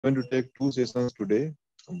going to take two sessions today.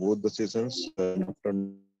 Both the sessions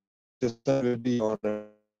session will be on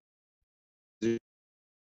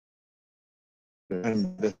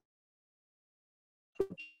and the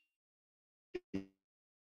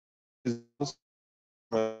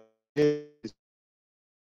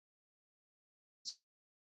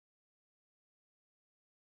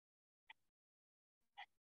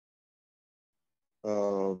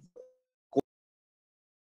uh,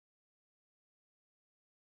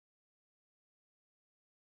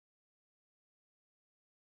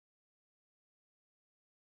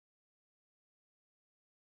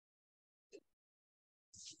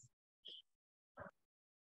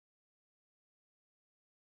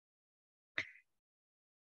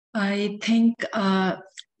 I think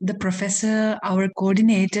the professor, our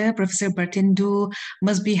coordinator, Professor Bartindu,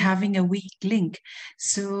 must be having a weak link.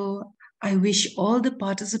 So I wish all the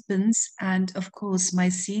participants and, of course, my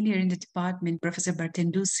senior in the department, Professor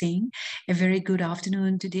Bartindu Singh, a very good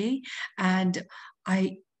afternoon today. And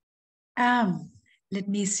I am, let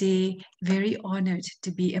me say, very honored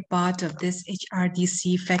to be a part of this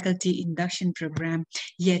HRDC faculty induction program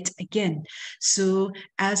yet again. So,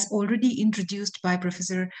 as already introduced by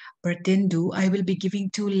Professor Bertendu, I will be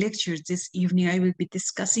giving two lectures this evening. I will be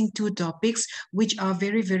discussing two topics which are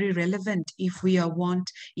very, very relevant if we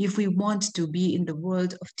want to be in the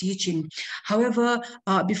world of teaching. However,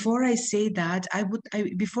 before I say that,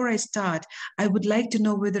 before I start, I would like to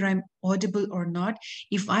know whether I'm audible or not.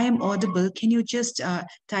 If I am audible, can you just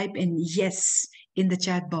type in yes in the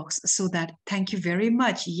chat box so that, thank you very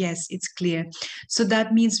much. Yes, it's clear. So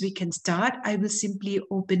that means we can start. I will simply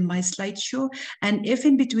open my slideshow. And if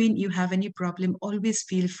in between you have any problem, always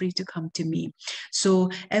feel free to come to me. So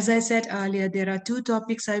as I said earlier, there are two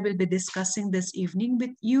topics I will be discussing this evening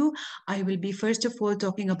with you. I will be first of all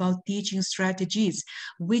talking about teaching strategies,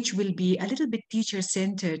 which will be a little bit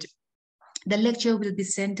teacher-centered. The lecture will be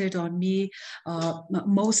centered on me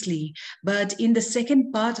mostly. But in the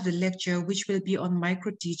second part of the lecture, which will be on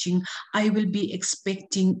micro teaching, I will be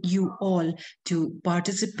expecting you all to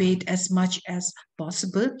participate as much as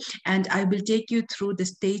possible. And I will take you through the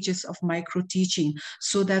stages of micro teaching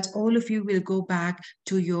so that all of you will go back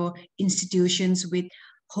to your institutions with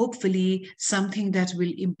hopefully something that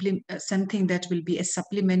will implement something that will be a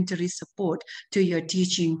supplementary support to your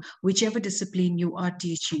teaching, whichever discipline you are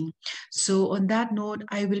teaching. So on that note,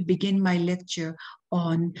 I will begin my lecture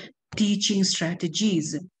on teaching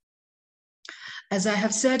strategies. As I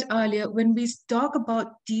have said earlier, when we talk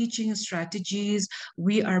about teaching strategies,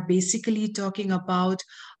 we are basically talking about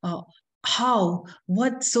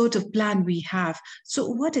what sort of plan we have. So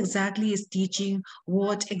what exactly is teaching?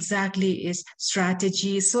 What exactly is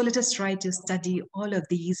strategy? So let us try to study all of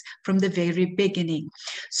these from the very beginning.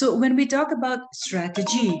 So when we talk about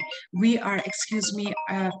strategy, we are, excuse me,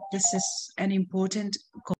 this is an important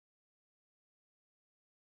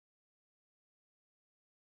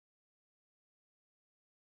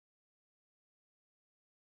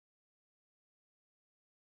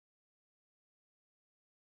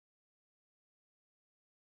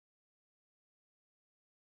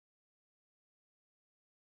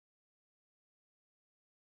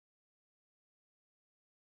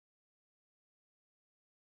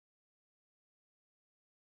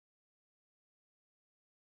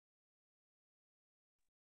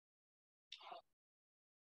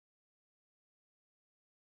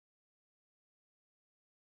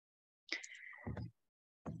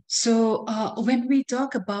So, when we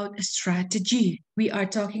talk about a strategy, we are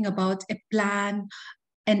talking about a plan,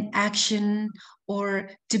 an action, or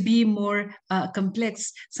to be more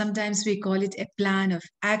complex, sometimes we call it a plan of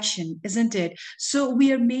action, isn't it? So,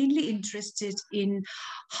 we are mainly interested in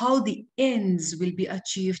how the ends will be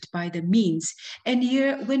achieved by the means. And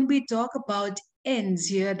here, when we talk about ends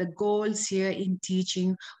here, the goals here in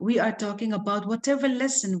teaching, we are talking about whatever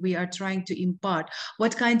lesson we are trying to impart,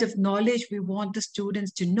 what kind of knowledge we want the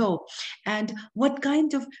students to know, and what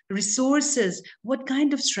kind of resources, what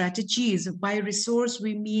kind of strategies. By resource,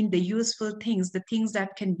 we mean the useful things, the things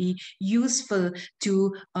that can be useful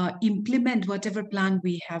to implement whatever plan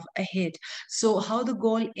we have ahead. So how the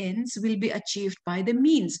goal ends will be achieved by the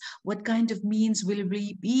means. What kind of means will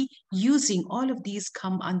we be using? All of these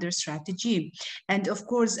come under strategy. And of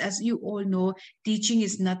course, as you all know, teaching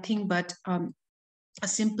is nothing but a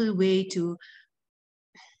simple way to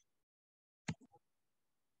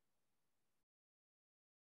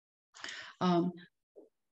um,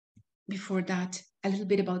 before that, a little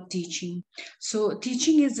bit about teaching. So,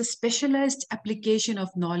 teaching is the specialized application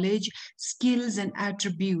of knowledge, skills, and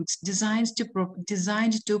attributes designed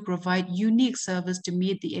to provide unique service to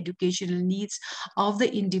meet the educational needs of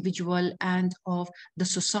the individual and of the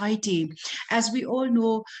society. As we all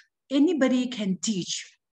know, anybody can teach,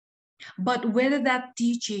 but whether that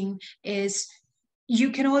teaching is,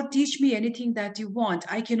 you can all teach me anything that you want,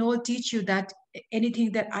 I can all teach you that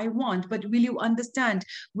anything that I want, but will you understand?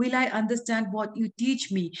 Will I understand what you teach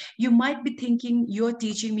me? You might be thinking you're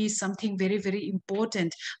teaching me something very, very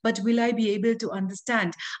important, but will I be able to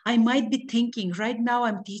understand? I might be thinking right now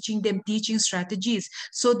I'm teaching them teaching strategies,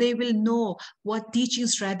 so they will know what teaching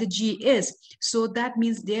strategy is, so that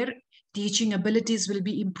means their teaching abilities will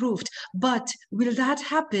be improved, but will that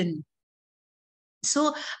happen?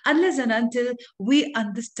 So, unless and until we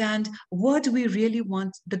understand what we really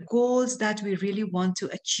want, the goals that we really want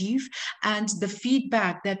to achieve, and the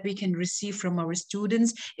feedback that we can receive from our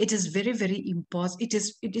students, it is very, very important.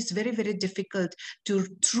 It is very, very difficult to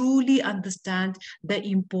truly understand the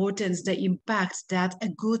importance, the impact that a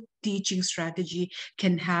good teaching strategy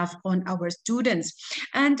can have on our students.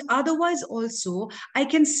 And otherwise, also, I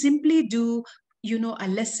can simply do a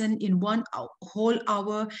lesson in whole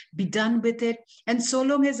hour, be done with it, and so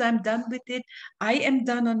long as I'm done with it, I am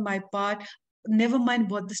done on my part, never mind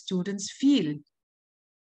what the students feel.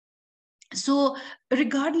 So,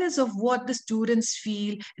 regardless of what the students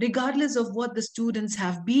feel, regardless of what the students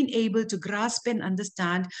have been able to grasp and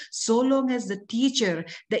understand, so long as the teacher,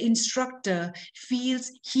 the instructor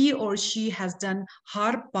feels he or she has done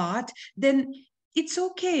her part, then it's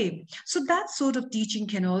okay. So, that sort of teaching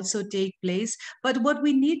can also take place. But what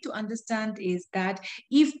we need to understand is that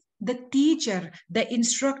if the teacher, the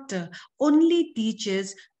instructor, only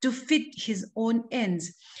teaches to fit his own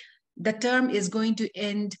ends, the term is going to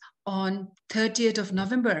end on 30th of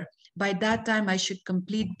November. By that time, I should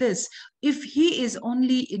complete this. If he is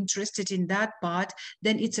only interested in that part,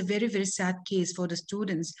 then it's a very, very sad case for the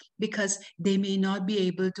students, because they may not be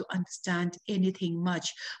able to understand anything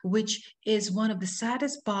much, which is one of the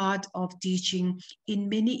saddest part of teaching in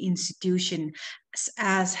many institutions,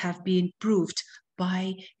 as have been proved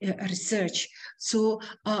by research. So,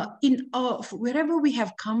 in wherever we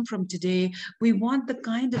have come from today, we want the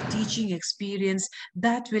kind of teaching experience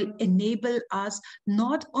that will enable us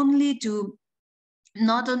not only to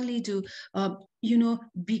not only to uh,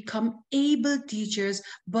 become able teachers,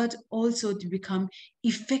 but also to become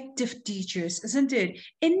effective teachers, isn't it?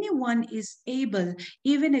 Anyone is able.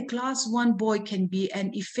 Even a class 1 boy can be an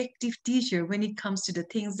effective teacher when it comes to the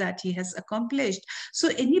things that he has accomplished. So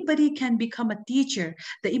anybody can become a teacher.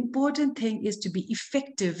 The important thing is to be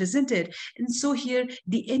effective, isn't it? And so here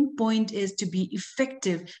the end point is to be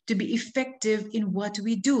effective in what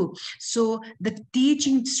we do. So the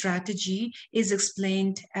teaching strategy is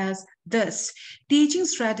explained as this. Teaching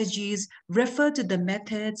strategies refer to the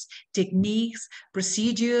methods, techniques,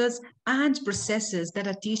 procedures, and processes that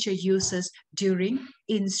a teacher uses during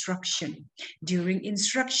instruction. During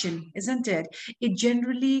instruction, isn't it?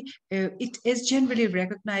 It is generally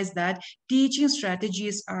recognized that teaching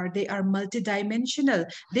strategies are multidimensional.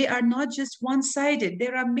 They are not just one-sided.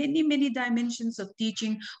 There are many, many dimensions of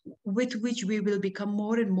teaching with which we will become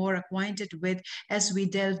more and more acquainted with as we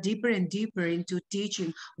delve deeper and deeper into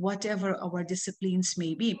teaching, whatever our disciplines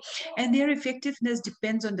may be. And their effectiveness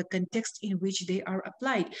depends on the context in which they are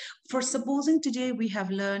applied. For supposing today we have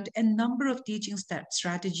learned a number of teaching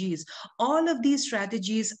strategies, all of these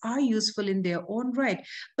strategies are useful in their own right.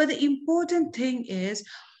 But the important thing is,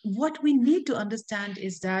 what we need to understand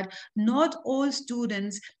is that not all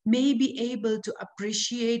students may be able to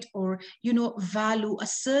appreciate or value a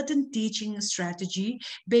certain teaching strategy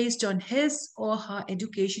based on his or her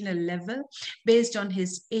educational level, based on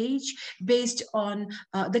his age, based on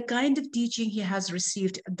the kind of teaching he has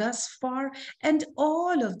received thus far, and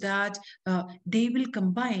all of that they will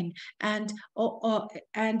combine, and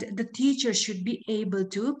the teacher should be able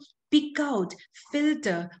to pick out,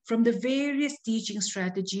 filter from the various teaching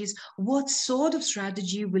strategies what sort of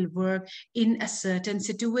strategy will work in a certain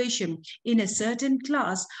situation, in a certain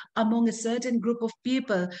class, among a certain group of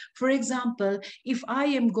people. For example, if I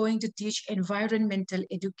am going to teach environmental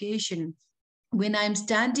education, when I'm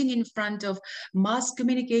standing in front of mass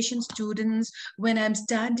communication students, when I'm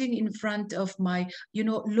standing in front of my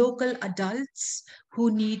local adults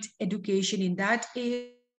who need education in that area,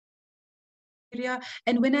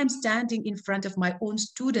 and when I'm standing in front of my own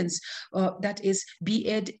students, that is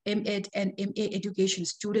B.Ed, M.Ed, and M.A. education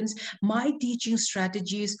students, my teaching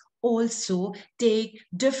strategies also take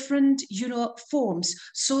different forms,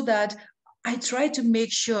 so that I try to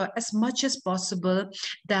make sure as much as possible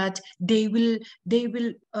that the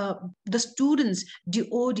students, the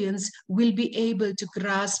audience will be able to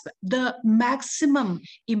grasp the maximum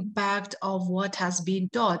impact of what has been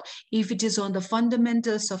taught. If it is on the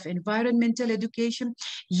fundamentals of environmental education,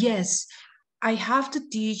 yes, I have to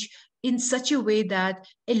teach in such a way that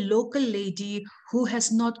a local lady who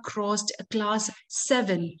has not crossed class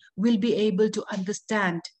 7 will be able to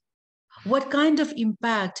understand what kind of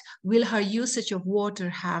impact will her usage of water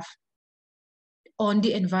have on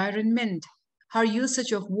the environment, her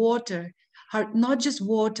usage of water, her not just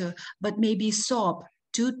water, but maybe soap,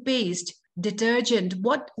 toothpaste, detergent.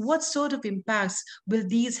 What sort of impacts will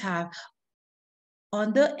these have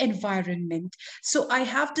on the environment? So I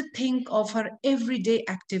have to think of her everyday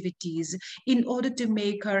activities in order to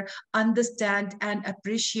make her understand and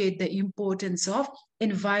appreciate the importance of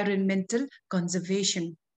environmental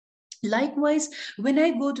conservation. Likewise, when I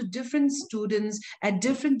go to different students at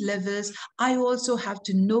different levels, I also have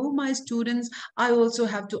to know my students. I also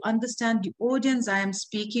have to understand the audience I am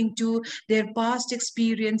speaking to, their past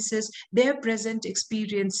experiences, their present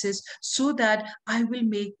experiences, so that I will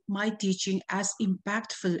make my teaching as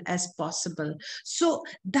impactful as possible. So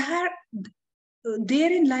that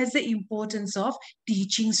therein lies the importance of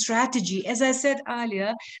teaching strategy. As I said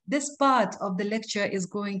earlier, this part of the lecture is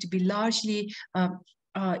going to be largely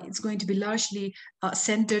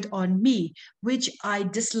centered on me, which I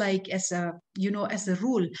dislike as a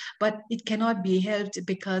rule, but it cannot be helped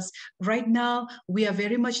because right now we are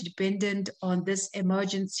very much dependent on this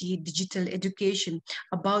emergency digital education,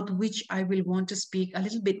 about which I will want to speak a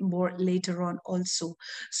little bit more later on also.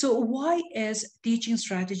 So why is teaching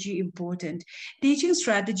strategy important? Teaching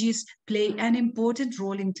strategies play an important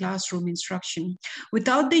role in classroom instruction.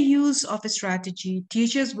 Without the use of a strategy,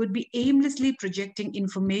 teachers would be aimlessly projecting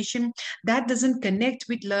information that doesn't connect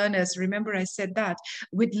with learners. Remember, I said that,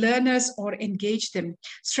 with learners or engage them.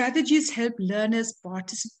 Strategies help learners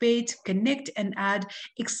participate, connect, and add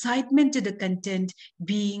excitement to the content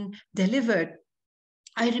being delivered.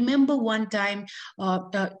 I remember one time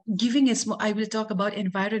giving a small, I will talk about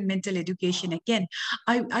environmental education again.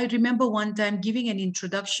 I remember one time giving an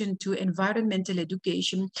introduction to environmental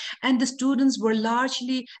education, and the students were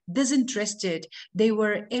largely disinterested. They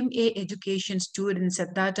were MA education students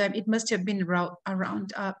at that time. It must have been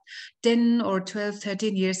around 10 or 12,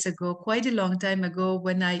 13 years ago, quite a long time ago,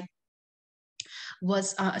 when I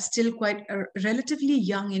was still quite relatively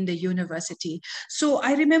young in the university. So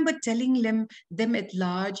I remember telling them at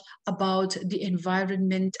large about the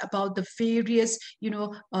environment, about the various,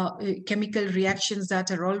 chemical reactions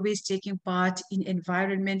that are always taking part in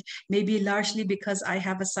environment, maybe largely because I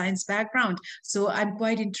have a science background. So I'm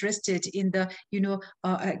quite interested in the,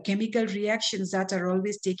 chemical reactions that are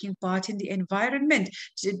always taking part in the environment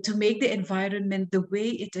to make the environment the way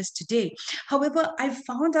it is today. However, I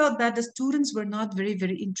found out that the students were not very,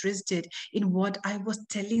 very interested in what I was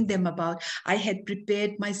telling them about. I had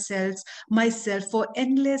prepared myself for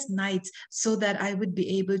endless nights so that I would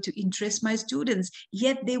be able to interest my students,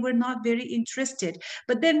 yet they were not very interested.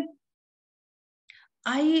 But then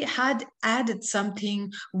I had added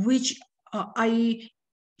something which I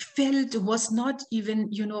felt was not even,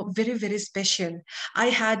 very, very special. I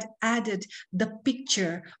had added the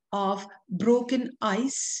picture of broken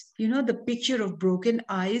ice, the picture of broken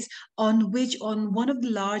ice, on which on one of the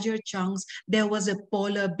larger chunks there was a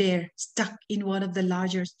polar bear stuck in one of the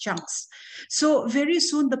larger chunks. So very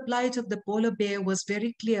soon the plight of the polar bear was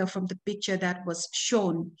very clear from the picture that was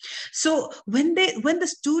shown. So when the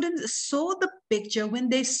students saw the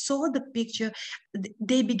picture,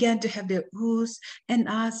 they began to have their oohs and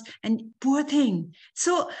ahs and poor thing.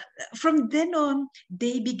 So from then on,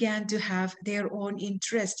 they began to have their own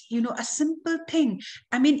interest. A simple thing.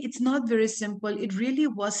 I mean, it's not very simple. It really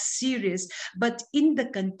was serious. But in the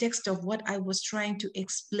context of what I was trying to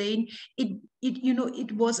explain,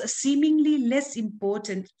 it was seemingly less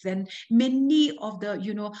important than many of the,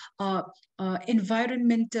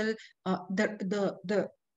 environmental,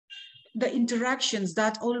 the interactions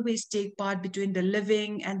that always take part between the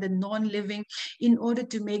living and the non-living, in order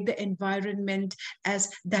to make the environment as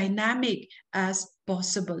dynamic as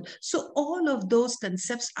possible. So all of those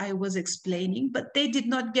concepts I was explaining, but they did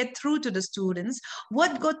not get through to the students.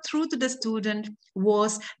 What got through to the student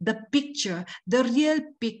was the picture, the real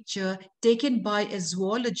picture taken by a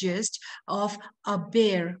zoologist of a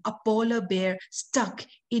bear, a polar bear, stuck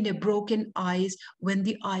in a broken ice when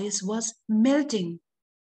the ice was melting.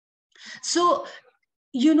 So,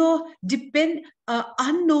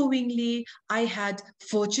 unknowingly, I had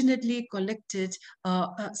fortunately collected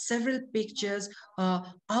several pictures,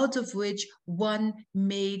 out of which one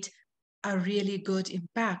made a really good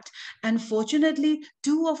impact. And fortunately,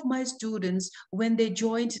 two of my students, when they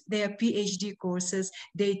joined their PhD courses,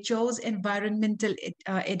 they chose environmental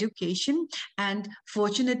education. And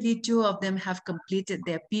fortunately, two of them have completed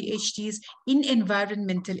their PhDs in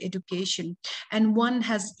environmental education. And one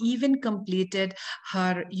has even completed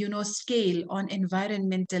her, scale on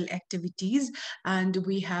environmental activities. And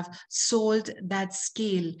we have sold that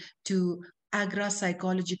scale to Agra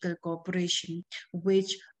Psychological Corporation,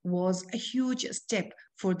 which was a huge step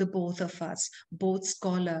for the both of us, both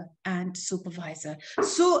scholar and supervisor.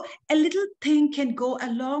 So a little thing can go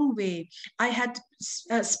a long way. I had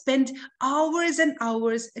spent hours and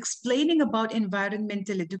hours explaining about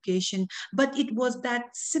environmental education, but it was that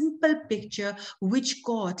simple picture which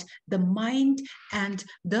caught the mind and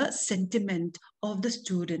the sentiment of the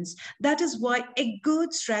students. That is why a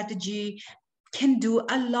good strategy can do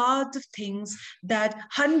a lot of things that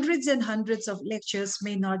hundreds and hundreds of lectures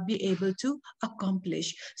may not be able to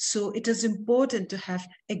accomplish. So it is important to have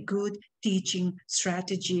a good teaching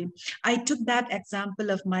strategy. I took that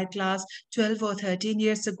example of my class 12 or 13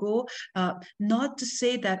 years ago, not to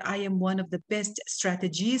say that I am one of the best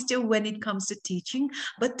strategists when it comes to teaching,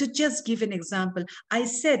 but to just give an example. I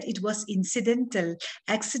said it was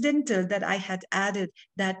accidental that I had added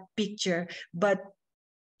that picture, but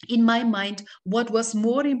in my mind, what was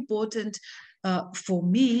more important for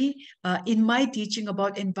me in my teaching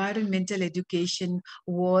about environmental education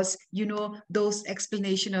was, those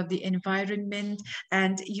explanation of the environment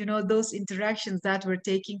and, those interactions that were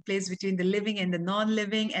taking place between the living and the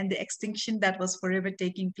non-living and the extinction that was forever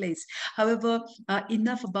taking place. However,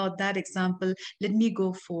 enough about that example. Let me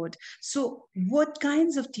go forward. So what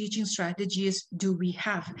kinds of teaching strategies do we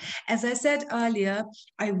have? As I said earlier,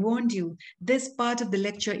 I warned you, this part of the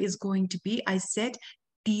lecture is going to be, I said,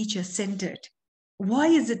 teacher-centered. Why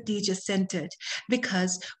is it teacher-centered?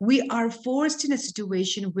 Because we are forced in a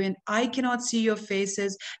situation when I cannot see your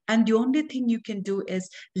faces, and the only thing you can do is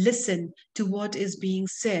listen to what is being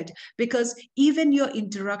said. Because even your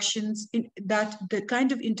interactions, the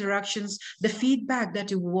kind of interactions, the feedback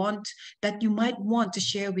that you might want to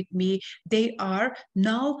share with me, they are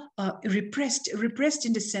now repressed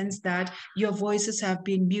in the sense that your voices have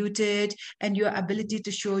been muted and your ability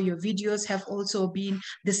to show your videos have also been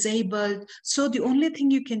disabled. So the only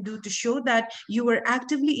thing you can do to show that you are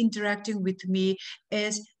actively interacting with me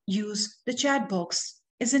is use the chat box,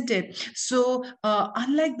 isn't it? So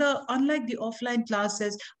unlike the offline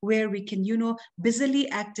classes where we can busily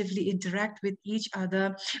actively interact with each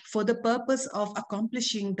other for the purpose of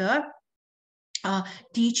accomplishing the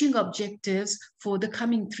teaching objectives for the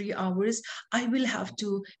coming 3 hours, I will have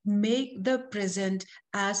to make the present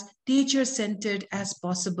as teacher-centered as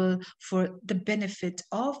possible for the benefit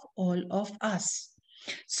of all of us.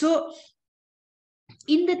 So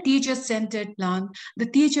in the teacher-centered plan, the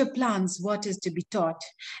teacher plans what is to be taught,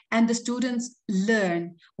 and the students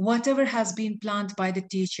learn whatever has been planned by the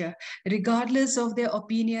teacher, regardless of their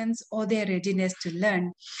opinions or their readiness to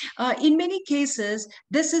learn. In many cases,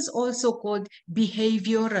 this is also called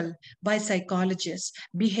behavioral by psychologists,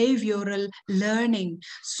 behavioral learning.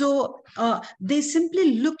 So they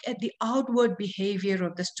simply look at the outward behavior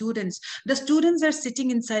of the students. The students are sitting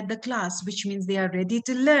inside the class, which means they are ready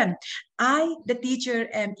to learn. I, the teacher,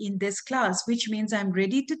 am in this class, which means I'm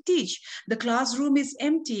ready to teach. The classroom is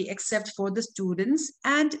empty except for the students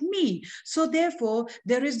and me. So therefore,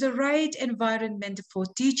 there is the right environment for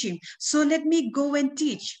teaching. So let me go and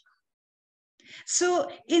teach. So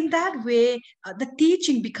in that way, the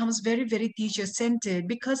teaching becomes very, very teacher-centered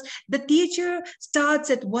because the teacher starts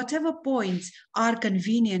at whatever points are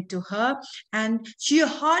convenient to her, and she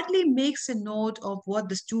hardly makes a note of what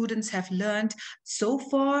the students have learned so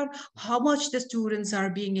far, how much the students are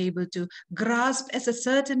being able to grasp at a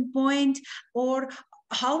certain point, or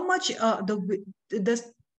how much the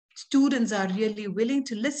students are really willing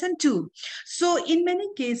to listen to. So in many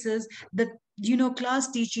cases, the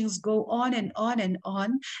class teachings go on and on and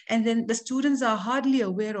on, and then the students are hardly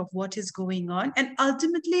aware of what is going on, and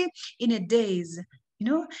ultimately in a days,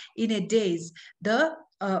 the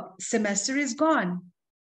semester is gone,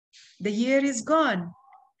 the year is gone.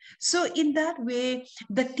 So in that way,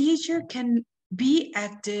 the teacher can be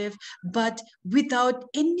active, but without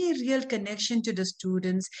any real connection to the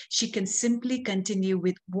students, she can simply continue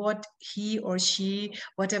with what he or she,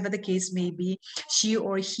 whatever the case may be, she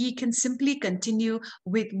or he can simply continue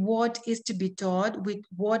with what is to be taught, with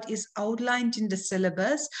what is outlined in the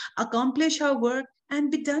syllabus, accomplish her work, and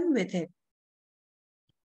be done with it.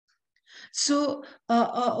 So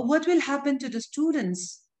what will happen to the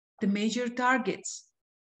students? The major targets.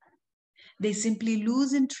 They simply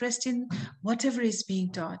lose interest in whatever is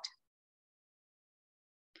being taught.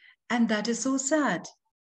 And that is so sad.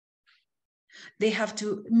 They have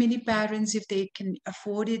to, many parents, if they can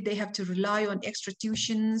afford it, they have to rely on extra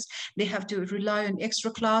tuitions, they have to rely on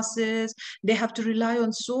extra classes, they have to rely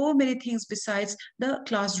on so many things besides the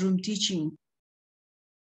classroom teaching.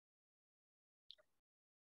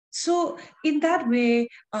 So in that way,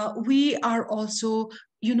 we are also,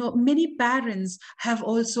 many parents have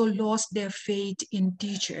also lost their faith in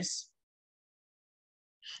teachers.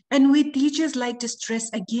 And we teachers like to stress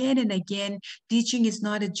again and again, teaching is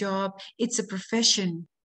not a job, it's a profession.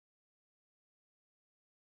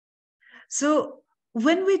 So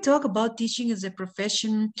when we talk about teaching as a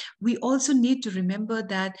profession, we also need to remember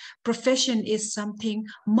that profession is something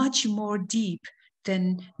much more deep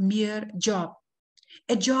than mere job.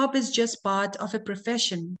 A job is just part of a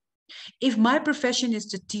profession. If my profession is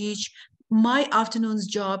to teach, my afternoon's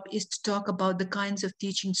job is to talk about the kinds of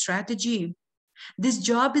teaching strategy. This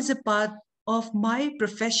job is a part of my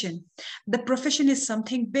profession. The profession is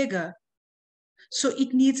something bigger. So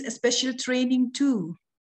it needs a special training too.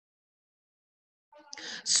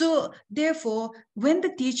 So, therefore, when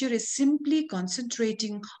the teacher is simply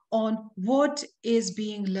concentrating on what is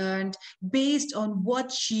being learned based on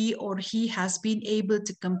what she or he has been able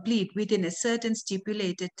to complete within a certain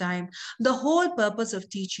stipulated time, the whole purpose of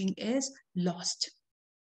teaching is lost.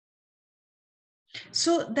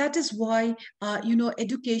 So that is why,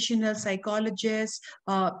 educational psychologists,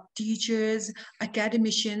 teachers,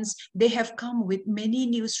 academicians, they have come with many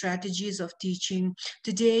new strategies of teaching.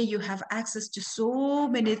 Today, you have access to so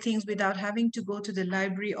many things without having to go to the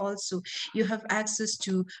library also. You have access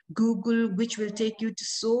to Google, which will take you to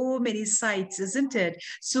so many sites, isn't it?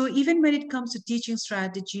 So even when it comes to teaching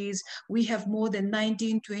strategies, we have more than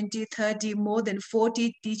 19, 20, 30, more than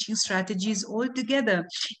 40 teaching strategies altogether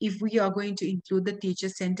if we are going to include the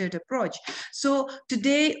teacher-centered approach. So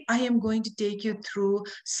today I am going to take you through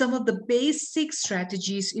some of the basic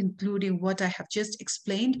strategies, including what I have just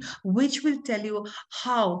explained, which will tell you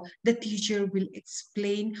how the teacher will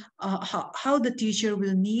explain, how the teacher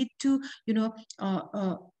will need to,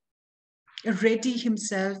 ready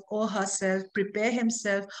himself or herself, prepare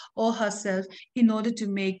himself or herself in order to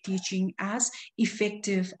make teaching as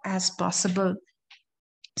effective as possible.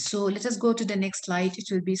 So let us go to the next slide. It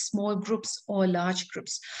will be small groups or large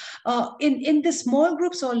groups. In the small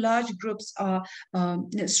groups or large groups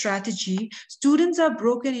strategy, students are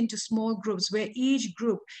broken into small groups where each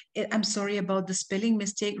group, I'm sorry about the spelling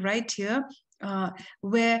mistake right here,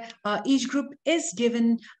 where each group is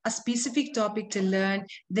given a specific topic to learn.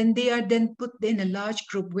 Then they are then put in a large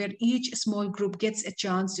group where each small group gets a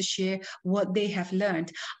chance to share what they have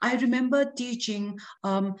learned. I remember teaching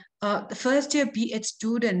the first year B.Ed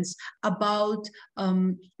students about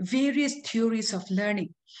various theories of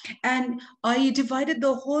learning. And I divided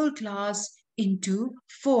the whole class into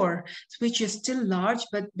four, which is still large,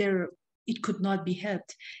 but there it could not be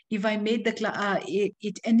helped. If I made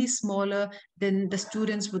it any smaller, then the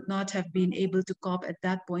students would not have been able to cope at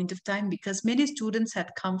that point of time because many students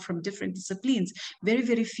had come from different disciplines. Very,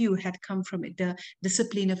 very few had come from the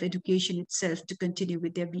discipline of education itself to continue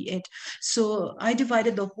with their B.Ed. So I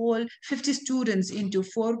divided the whole 50 students into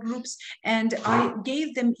four groups and I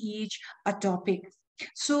gave them each a topic.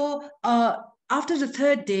 So after the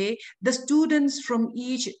third day, the students from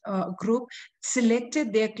each group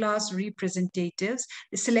selected their class representatives,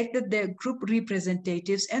 selected their group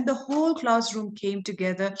representatives, and the whole classroom came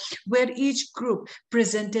together where each group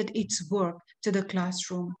presented its work to the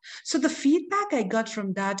classroom. So the feedback I got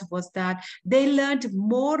from that was that they learned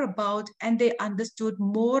more about and they understood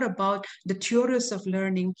more about the theories of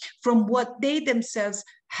learning from what they themselves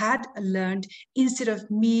had learned instead of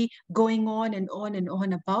me going on and on and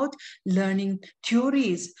on about learning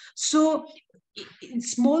theories. So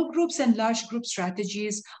small groups and large group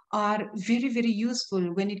strategies are very, very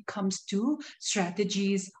useful when it comes to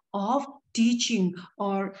strategies of teaching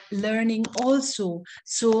or learning also.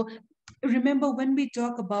 So remember, when we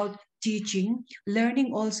talk about teaching,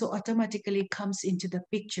 learning also automatically comes into the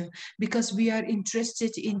picture because we are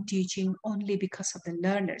interested in teaching only because of the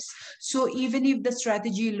learners. So even if the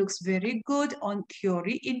strategy looks very good on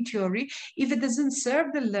theory, in theory, if it doesn't serve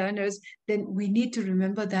the learners, then we need to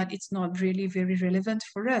remember that it's not really very relevant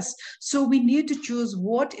for us. So we need to choose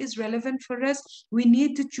what is relevant for us. We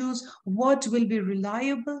need to choose what will be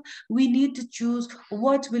reliable. We need to choose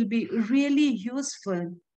what will be really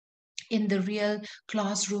useful in the real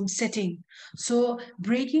classroom setting. So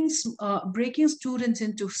breaking students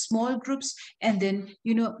into small groups and then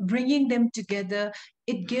bringing them together,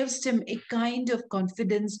 it gives them a kind of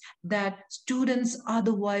confidence that students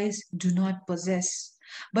otherwise do not possess.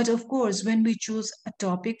 But of course, when we choose a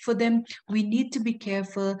topic for them, we need to be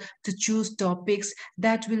careful to choose topics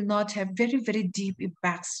that will not have very, very deep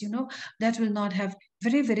impacts, that will not have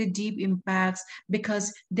very, very deep impacts,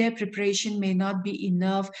 because their preparation may not be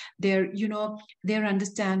enough, their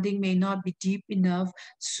understanding may not be deep enough.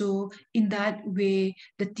 So in that way,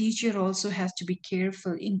 the teacher also has to be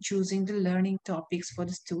careful in choosing the learning topics for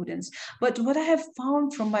the students. But what I have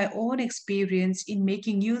found from my own experience in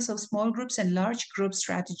making use of small groups and large group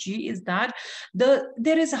strategy is that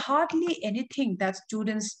there is hardly anything that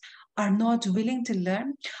students are not willing to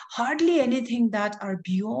learn, hardly anything that are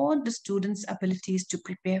beyond the students' abilities to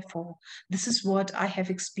prepare for. This is what I have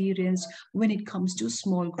experienced when it comes to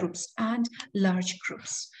small groups and large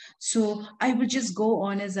groups. So I will just go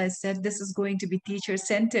on. As I said, this is going to be teacher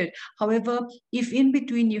centered. However, if in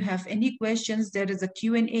between you have any questions, there is a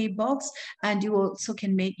Q&A box, and you also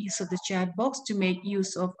can make use of the chat box to make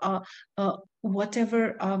use of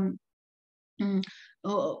whatever mm,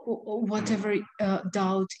 whatever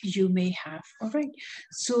doubt you may have. All right.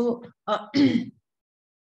 So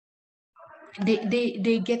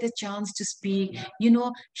they get a chance to speak.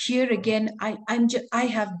 Here again, I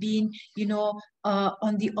have been,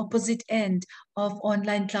 on the opposite end of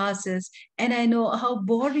online classes, and I know how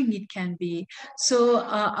boring it can be. So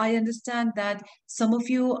I understand that some of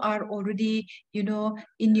you are already,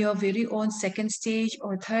 in your very own second stage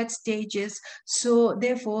or third stages. So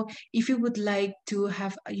therefore, if you would like to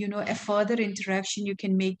have, a further interaction, you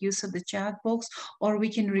can make use of the chat box, or we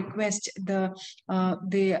can request the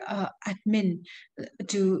admin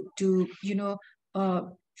to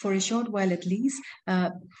for a short while at least,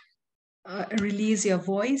 release your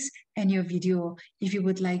voice and your video if you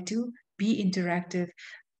would like to be interactive.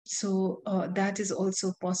 So that is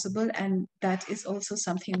also possible, and that is also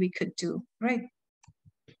something we could do, right?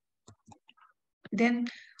 Then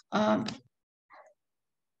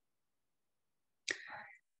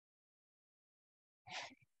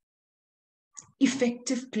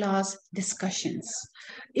effective class discussions.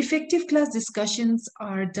 Effective class discussions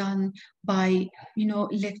are done by,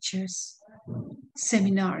 lectures,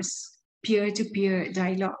 seminars, peer-to-peer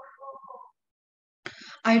dialogue.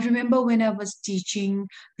 I remember when I was teaching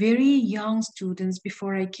very young students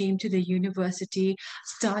before I came to the university,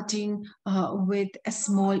 starting with a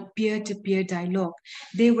small peer to peer dialogue.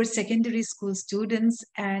 They were secondary school students,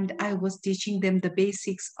 and I was teaching them the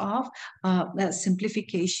basics of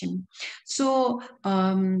simplification. So,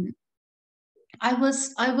 I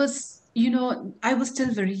was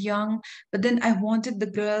still very young, but then I wanted the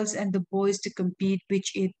girls and the boys to compete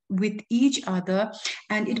with each other.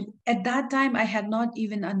 And at that time, I had not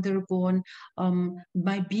even undergone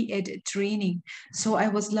my B.Ed training. So I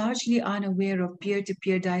was largely unaware of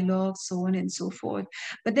peer-to-peer dialogue, so on and so forth.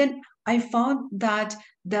 But then I found that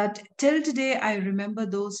till today, I remember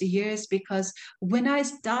those years, because when I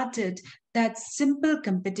started that simple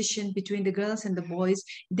competition between the girls and the boys,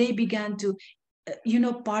 they began to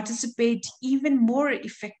participate even more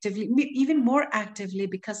effectively, even more actively,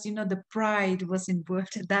 because the pride was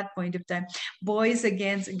involved at that point of time. Boys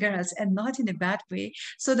against girls, and not in a bad way.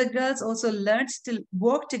 So the girls also learned to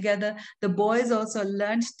work together, the boys also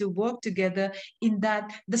learned to work together, in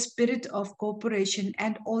that the spirit of cooperation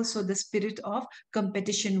and also the spirit of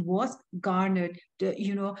competition was garnered,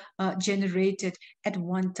 generated at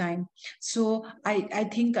one time. So I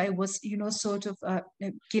think I was, sort of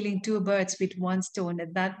killing two birds with one stone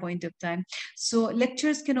at that point of time. So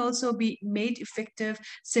lectures can also be made effective,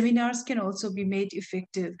 seminars can also be made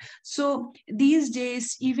effective. So these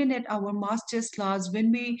days, even at our master's class,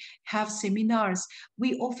 when we have seminars,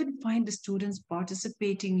 we often find the students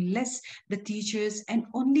participating less, the teachers, and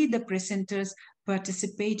only the presenters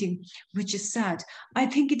participating, which is sad. I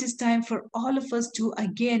think it is time for all of us to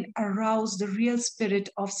again arouse the real spirit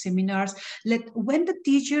of seminars. When the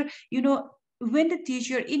teacher, when the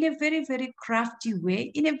teacher, in a very, very crafty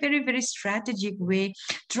way, in a very, very strategic way,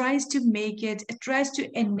 tries to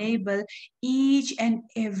enable each and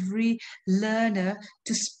every learner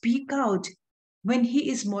to speak out, when he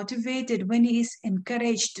is motivated, when he is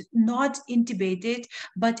encouraged, not intimidated,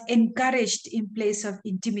 but encouraged in place of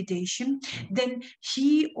intimidation, then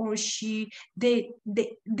he or she, they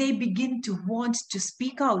begin to want to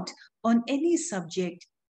speak out on any subject.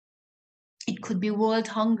 It could be world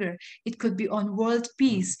hunger, it could be on world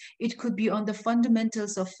peace, it could be on the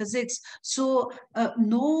fundamentals of physics. So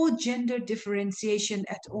no gender differentiation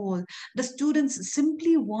at all. The students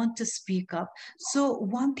simply want to speak up. So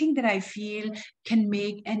one thing that I feel can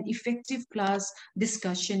make an effective class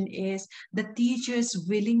discussion is the teacher's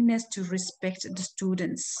willingness to respect the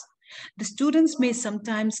students. The students may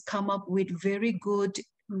sometimes come up with very good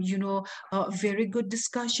very good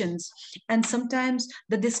discussions. And sometimes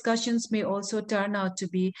the discussions may also turn out to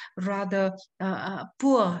be rather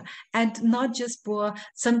poor, and not just poor,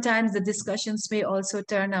 sometimes the discussions may also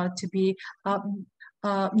turn out to be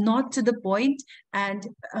not to the point, and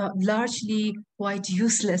largely quite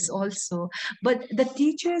useless also. But the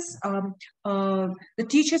teacher's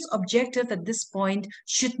objective at this point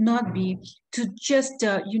should not be to just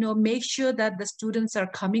make sure that the students are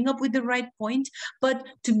coming up with the right point, but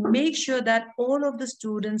to make sure that all of the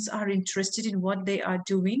students are interested in what they are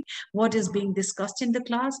doing, what is being discussed in the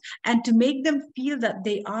class, and to make them feel that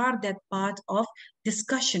they are that part of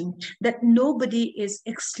discussion, that nobody is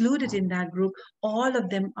excluded in that group. All of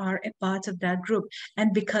them are a part of that group.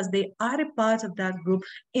 And because they are a part of that group,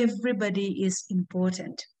 everybody is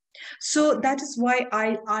important. So that is why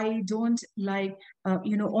I don't like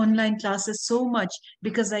online classes so much,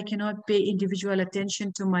 because I cannot pay individual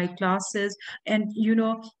attention to my classes. And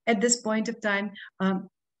at this point of time,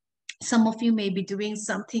 some of you may be doing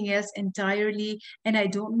something else entirely, and I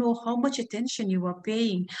don't know how much attention you are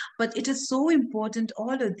paying. But it is so important,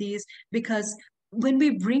 all of these, because when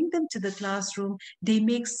we bring them to the classroom, they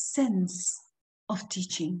make sense of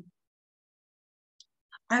teaching.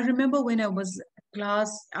 I remember when I was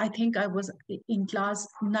I think I was in class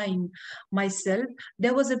 9 myself,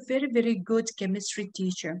 there was a very, very good chemistry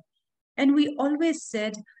teacher. And we always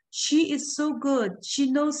said, she is so good,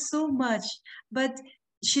 she knows so much, but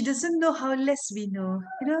she doesn't know how less we know.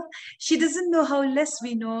 She doesn't know how less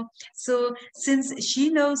we know. So since she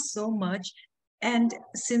knows so much, and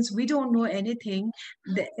since we don't know anything,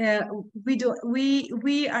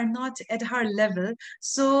 we are not at her level,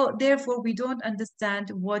 so therefore we don't understand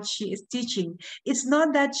what she is teaching. It's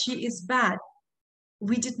not that she is bad.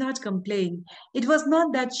 We did not complain. It was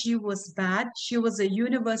not that she was bad. She was a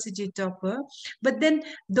university topper. But then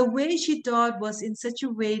the way she taught was in such a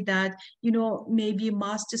way that, maybe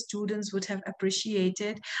master students would have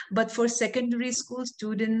appreciated. But for secondary school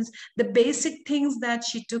students, the basic things that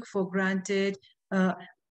she took for granted uh,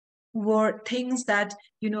 were things that,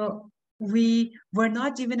 we were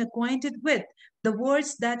not even acquainted with. The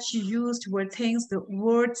words that she used were the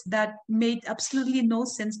words that made absolutely no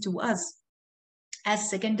sense to us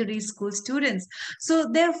as secondary school students. So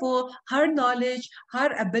therefore, her knowledge,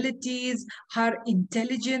 her abilities, her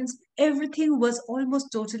intelligence, everything was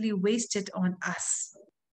almost totally wasted on us.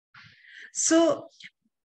 So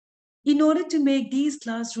in order to make these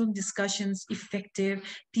classroom discussions effective,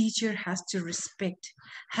 teacher has to respect,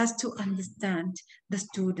 has to understand the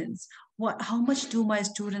students. How much do my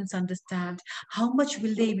students understand? How much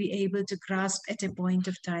will they be able to grasp at a point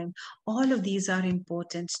of time? All of these are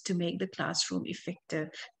important to make the classroom effective,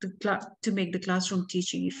 to make the classroom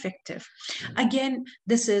teaching effective. Again,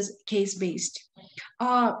 this is case-based.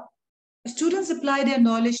 Students apply their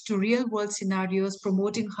knowledge to real-world scenarios,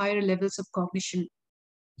 promoting higher levels of cognition.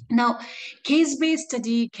 Now, case-based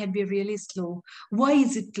study can be really slow. Why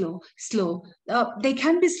is it slow? They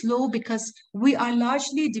can be slow because we are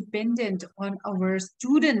largely dependent on our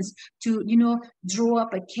students to, draw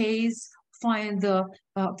up a case, find the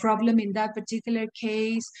problem in that particular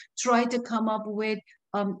case, try to come up with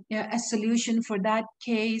a solution for that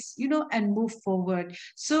case, and move forward.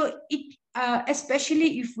 So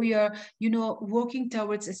especially if we are, working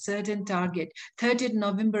towards a certain target. 30th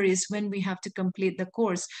November is when we have to complete the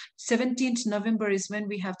course. 17th November is when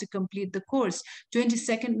we have to complete the course.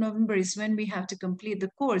 22nd November is when we have to complete the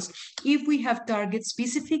course. If we have targets,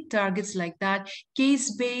 specific targets like that,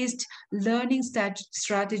 case-based learning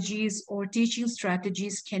strategies or teaching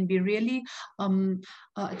strategies can be really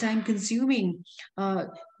time-consuming,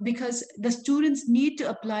 because the students need to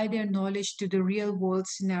apply their knowledge to the real-world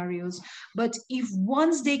scenarios. But if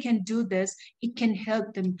once they can do this, it can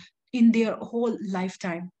help them in their whole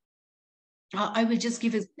lifetime. I will just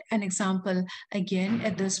give an example again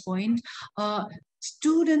at this point.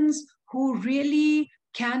 Students who really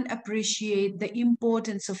can appreciate the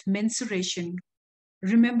importance of mensuration.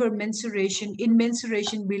 Remember mensuration. In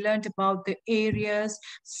mensuration, we learned about the areas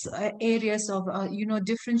of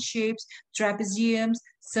different shapes: trapeziums,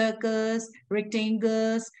 circles,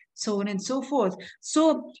 rectangles, so on and so forth.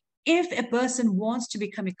 So if a person wants to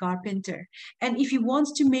become a carpenter, and if he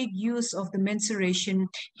wants to make use of the mensuration,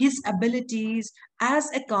 his abilities as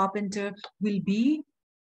a carpenter will be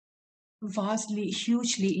vastly,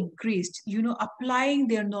 hugely increased, applying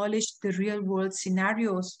their knowledge to the real world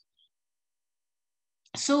scenarios.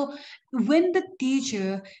 So when the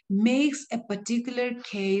teacher makes a particular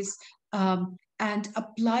case and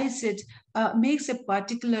applies it, makes a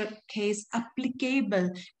particular case applicable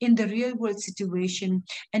in the real world situation,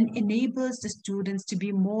 and enables the students to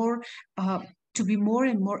be more to be more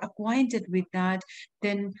and more acquainted with that,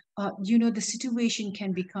 then the situation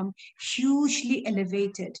can become hugely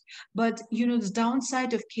elevated. But the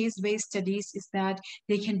downside of case-based studies is that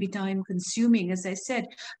they can be time consuming. As I said,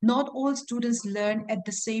 not all students learn at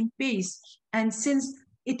the same pace, and since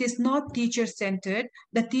it is not teacher-centered,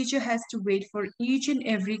 the teacher has to wait for each and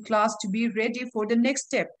every class to be ready for the next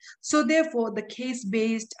step. So therefore, the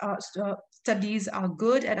case-based studies are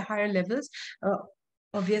good at higher levels,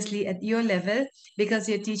 obviously at your level, because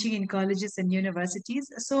you're teaching in colleges and universities.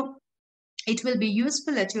 So it will be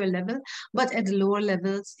useful at your level, but at the lower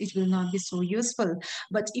levels, it will not be so useful.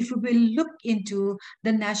 But if we will look into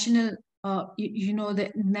the national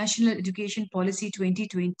the National Education Policy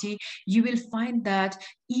 2020, you will find that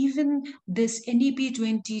even this NEP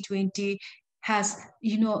 2020 has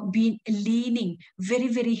been leaning very,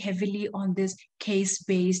 very heavily on this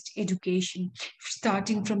case-based education,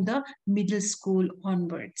 starting from the middle school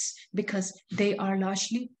onwards, because they are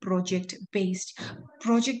largely project-based.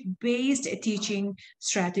 Project-based teaching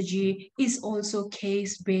strategy is also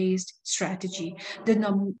case-based strategy. The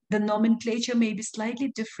nomenclature may be slightly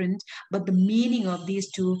different, but the meaning of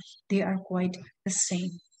these two, they are quite the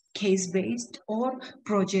same: case-based or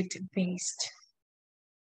project-based.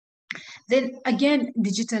 Then again,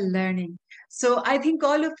 digital learning. So I think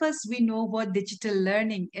all of us, we know what digital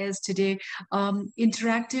learning is today.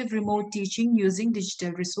 Interactive remote teaching using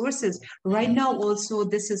digital resources. Right now also,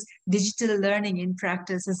 this is digital learning in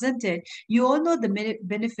practice, isn't it? You all know the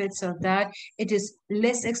benefits of that. It is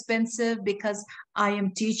less expensive because I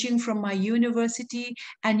am teaching from my university,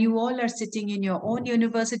 and you all are sitting in your own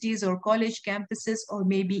universities or college campuses, or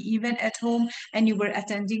maybe even at home, and you were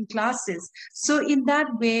attending classes. So in that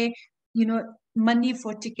way, money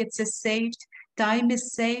for tickets is saved, time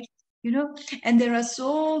is saved, and there are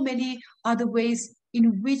so many other ways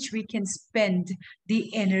in which we can spend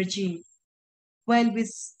the energy while we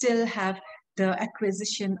still have the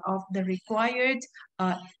acquisition of the required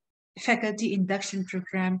faculty induction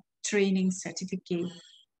program training certificate.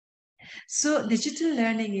 So digital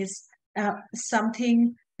learning is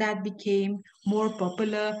something that became more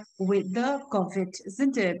popular with the COVID,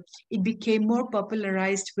 isn't it? It became more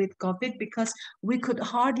popularized with COVID because we could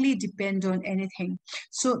hardly depend on anything.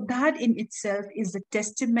 So that in itself is a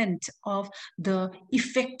testament of the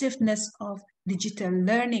effectiveness of digital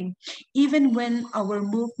learning. Even when our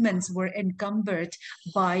movements were encumbered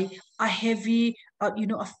by a heavy,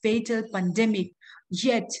 a fatal pandemic,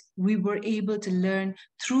 yet we were able to learn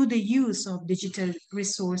through the use of digital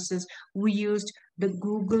resources. We used the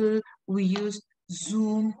Google, we used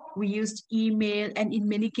Zoom, we used email, and in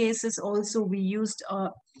many cases also we used uh,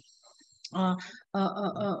 uh,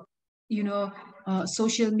 uh,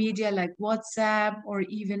 social media like WhatsApp or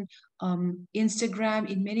even Instagram.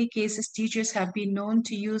 In many cases, teachers have been known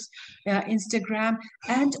to use Instagram,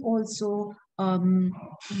 and also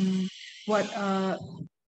what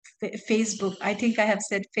Facebook. I think I have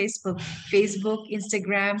said Facebook,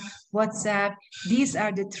 Instagram, WhatsApp. These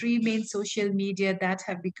are the three main social media that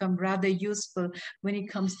have become rather useful when it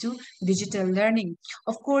comes to digital learning.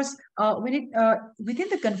 Of course, within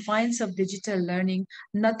the confines of digital learning,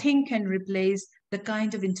 nothing can replace the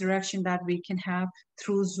kind of interaction that we can have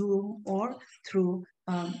through Zoom or through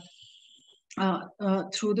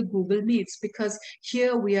the Google Meets, because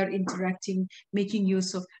here we are interacting, making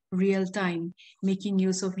use of real time, making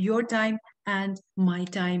use of your time and my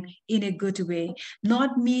time in a good way.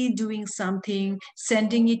 Not me doing something,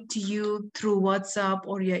 sending it to you through WhatsApp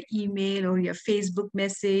or your email or your Facebook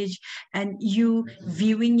message, and you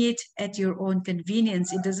viewing it at your own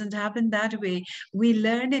convenience. It doesn't happen that way. We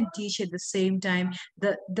learn and teach at the same time.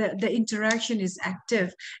 The interaction is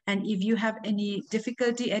active. And if you have any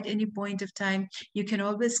difficulty at any point of time, you can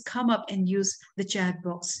always come up and use the chat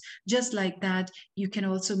box. Just like that, you can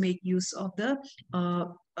also make use of the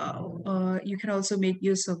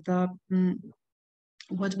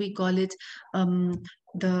what we call it,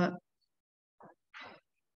 the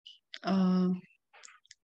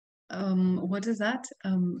what is that?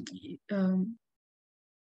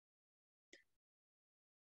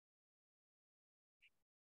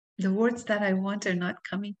 The words that I want are not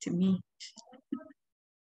coming to me.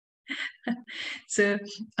 So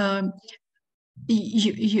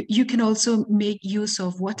you can also make use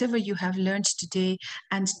of whatever you have learned today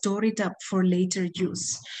and store it up for later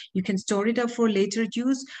use. You can store it up for later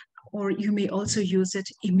use, or you may also use it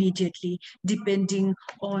immediately, depending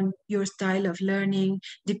on your style of learning,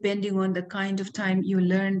 depending on the kind of time you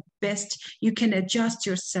learn best. You can adjust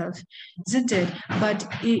yourself, isn't it? But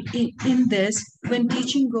in this, when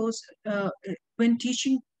teaching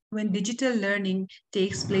when digital learning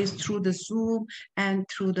takes place through the Zoom and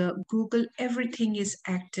through the Google, everything is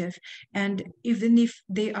active. And even if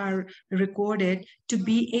they are recorded, to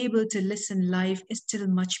be able to listen live is still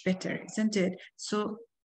much better, isn't it? So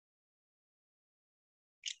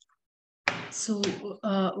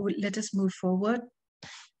let us move forward.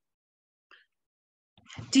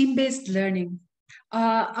 Team-based learning.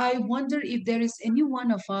 I wonder if there is any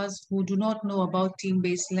one of us who do not know about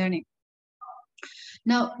team-based learning.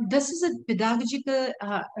 Now, this is a pedagogical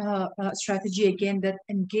strategy again that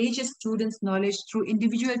engages students' knowledge through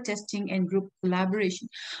individual testing and group collaboration.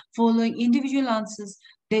 Following individual answers,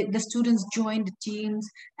 the students join the teams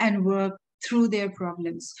and work through their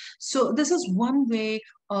problems. So this is one way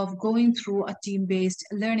of going through a team-based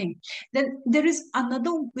learning. Then there is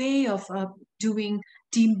another way of doing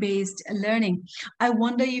team-based learning. I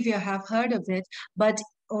wonder if you have heard of it, but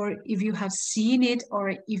or if you have seen it, or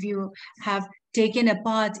if you have taken a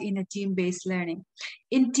part in a team-based learning.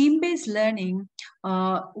 In team-based learning,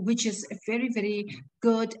 which is a very, very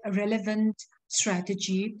good, relevant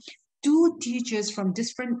strategy, two teachers from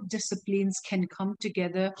different disciplines can come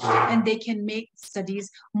together and they can make studies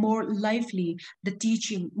more lively, the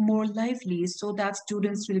teaching more lively, so that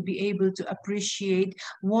students will be able to appreciate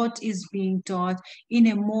what is being taught in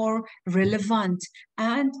a more relevant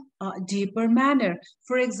and deeper manner.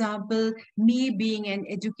 For example, me being an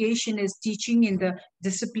educationist teaching in the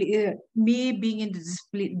discipline, me being in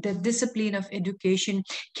the discipline of education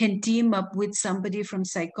can team up with somebody from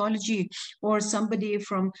psychology or somebody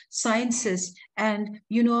from sciences. And,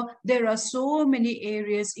 you know, there are so many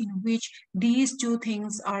areas in which these two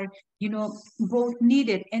things are, you know, both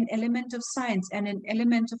needed: an element of science and an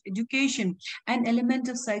element of education, an element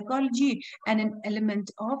of psychology and an element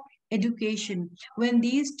of education. When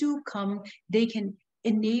these two come, they can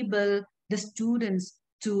enable the students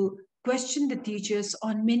to question the teachers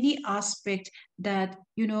on many aspects that,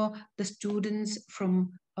 you know, the students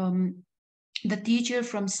from the teacher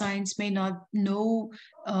from science may not know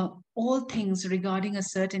all things regarding a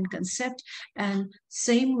certain concept, and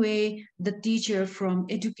same way the teacher from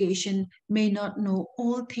education may not know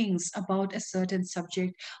all things about a certain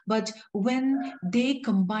subject. But when they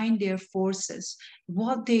combine their forces,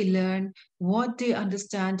 what they learn, what they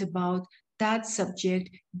understand about that subject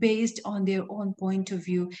based on their own point of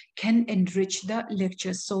view, can enrich the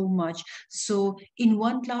lecture so much. So in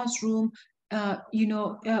one classroom,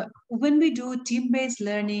 when we do team-based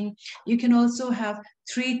learning, you can also have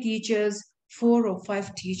 3 teachers, 4 or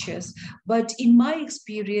 5 teachers. But in my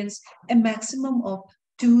experience, a maximum of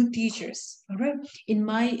 2 teachers. All right. In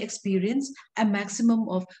my experience, a maximum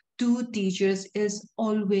of 2 teachers is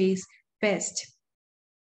always best.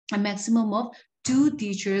 A maximum of 2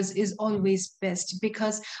 teachers is always best,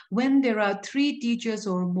 because when there are 3 teachers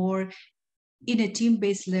or more in a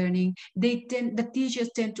team-based learning, the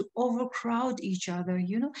teachers tend to overcrowd each other.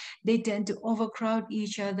 They tend to overcrowd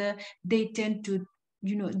each other. They tend to,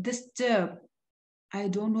 disturb. I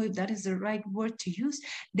don't know if that is the right word to use.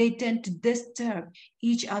 They tend to disturb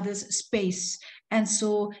each other's space, and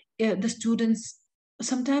so the students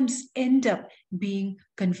sometimes end up being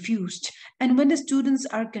confused. And when the students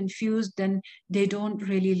are confused, then they don't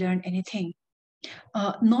really learn anything.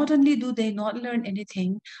 Not only do they not learn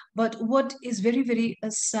anything, but what is very, very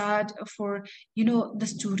sad for the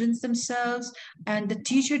students themselves and the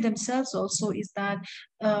teacher themselves also is that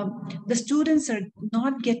the students are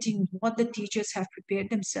not getting what the teachers have prepared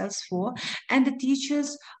themselves for, and the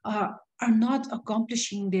teachers are not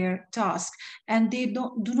accomplishing their task, and they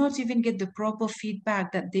do not even get the proper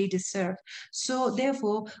feedback that they deserve. So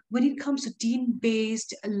therefore, when it comes to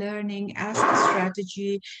team-based learning as a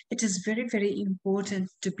strategy, it is very, very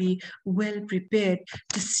important to be well prepared,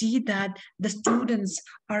 to see that the students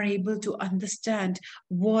are able to understand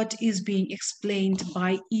what is being explained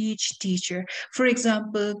by each teacher. For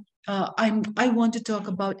example, I want to talk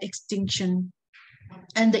about extinction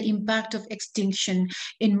and the impact of extinction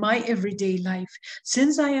in my everyday life.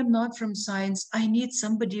 Since I am not from science, I need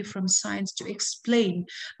somebody from science to explain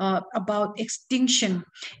about extinction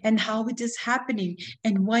and how it is happening,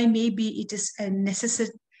 and why maybe it is a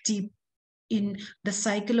necessity in the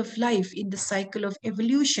cycle of life, in the cycle of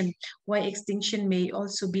evolution, why extinction may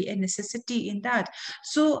also be a necessity in that.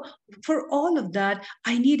 So, for all of that,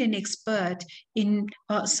 I need an expert in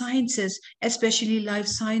sciences, especially life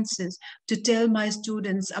sciences, to tell my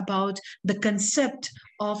students about the concept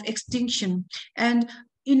of extinction. And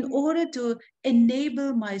in order to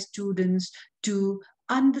enable my students to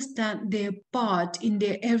understand their part in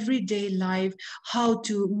their everyday life, how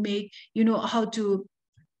to make, how to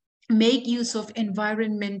make use of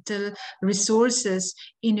environmental resources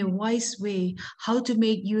in a wise way, how to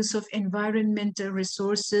make use of environmental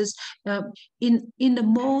resources in the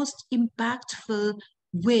most impactful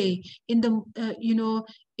way, in the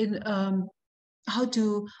in uh, how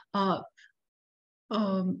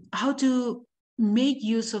to make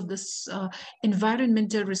use of this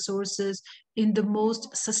environmental resources in the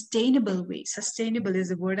most sustainable way. Sustainable is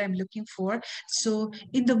the word I'm looking for. So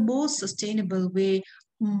in the most sustainable way,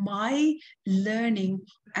 my learning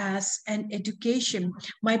as an education,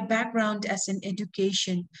 my background as an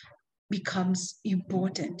education becomes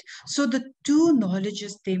important. So the two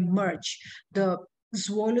knowledges, they merge. The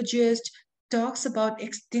zoologist talks about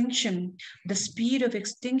extinction, the speed of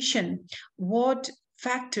extinction, what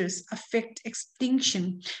factors affect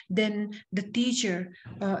extinction. Then the teacher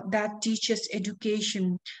that teaches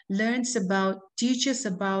education teaches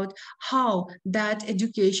about how that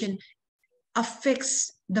education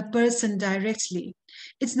affects the person directly.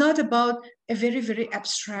 It's not about a very, very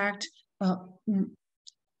abstract uh,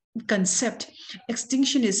 concept.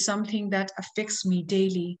 Extinction is something that affects me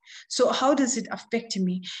daily. So how does it affect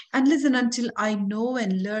me? And listen, until I know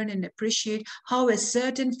and learn and appreciate how a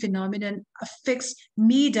certain phenomenon affects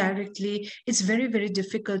me directly, it's very, very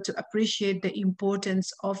difficult to appreciate the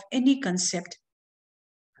importance of any concept,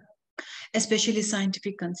 especially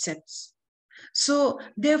scientific concepts. So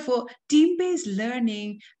therefore, team-based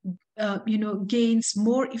learning gains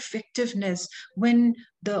more effectiveness when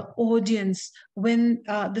the audience, when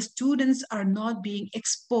the students are not being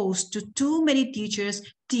exposed to too many teachers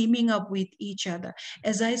teaming up with each other.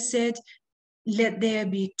 As I said, let there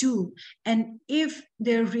be two. And if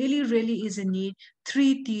there really, really is a need,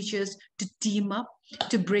 three teachers to team up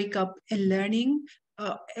to break up a learning,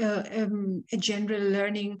 a general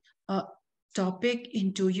learning topic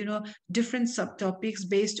into different subtopics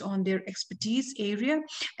based on their expertise area,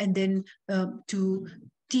 and then to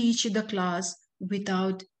teach the class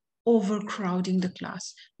without overcrowding the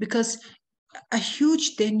class, because a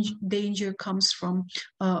huge danger comes from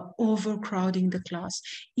overcrowding the class.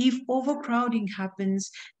 If overcrowding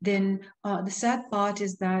happens, then the sad part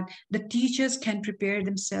is that the teachers can prepare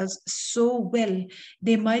themselves so well.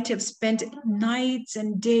 They might have spent nights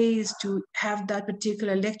and days to have that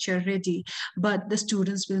particular lecture ready, but the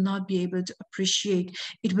students will not be able to appreciate.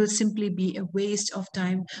 It will simply be a waste of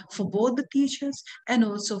time for both the teachers and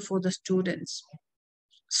also for the students.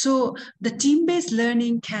 So the team-based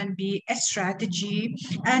learning can be a strategy,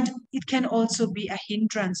 and it can also be a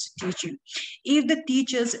hindrance to teaching. If the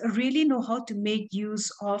teachers really know how to make use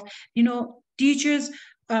of,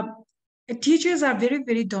 uh, teachers are very,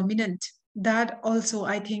 very dominant. That also,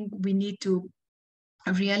 I think we need to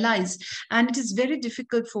realize, and it is very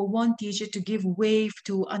difficult for one teacher to give way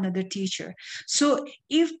to another teacher. So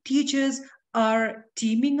if teachers are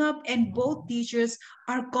teaming up and both teachers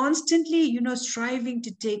are constantly striving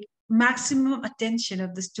to take maximum attention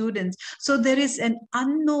of the students, so there is an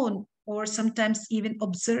unknown or sometimes even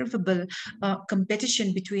observable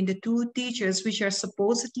competition between the two teachers, which are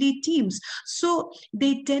supposedly teams. So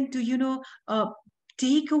they tend to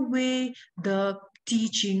take away the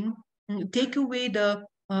teaching, take away the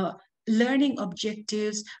learning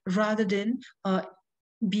objectives, rather than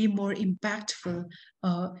be more impactful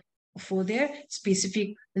uh, for their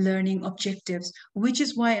specific learning objectives. Which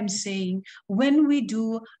is why I'm saying, when we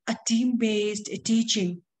do a team-based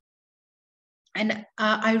teaching, and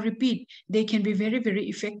I repeat, they can be very, very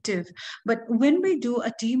effective. But when we do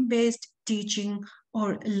a team-based teaching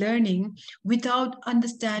or learning without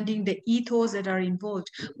understanding the ethos that are involved,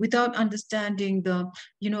 without understanding the,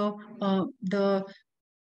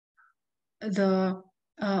 the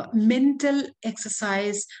mental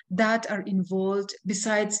exercise that are involved,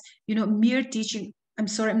 besides mere teaching. I'm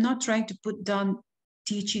sorry, I'm not trying to put down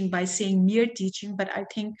teaching by saying mere teaching, but I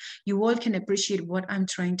think you all can appreciate what I'm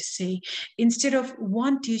trying to say. Instead of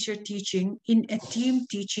one teacher teaching, in a team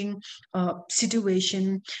teaching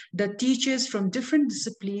situation, the teachers from different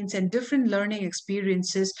disciplines and different learning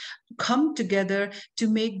experiences come together to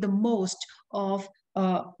make the most of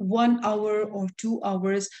 1 hour or 2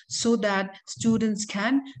 hours, so that students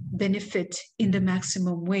can benefit in the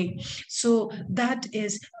maximum way. So that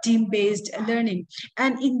is team-based learning.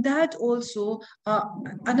 And in that also,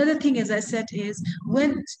 another thing, as I said, is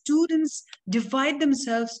when students divide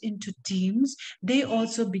themselves into teams, they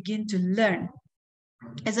also begin to learn.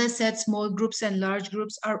 As I said, small groups and large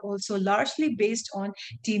groups are also largely based on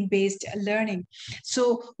team-based learning.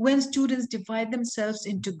 So when students divide themselves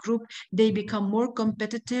into group, they become more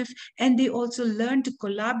competitive, and they also learn to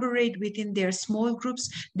collaborate within their small groups.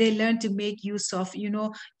 They learn to make use of,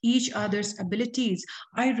 each other's abilities.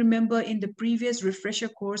 I remember in the previous refresher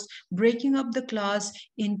course, breaking up the class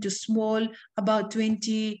into small, about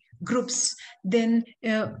 20 groups. Then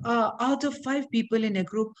out of 5 people in a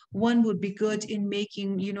group, one would be good in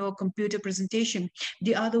making, computer presentation.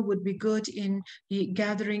 The other would be good in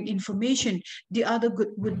gathering information. The other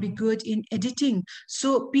would be good in editing.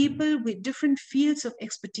 So people with different fields of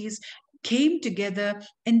expertise came together,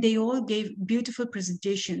 and they all gave beautiful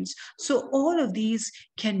presentations. So all of these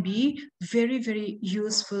can be very, very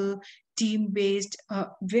useful team-based,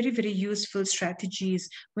 very, very useful strategies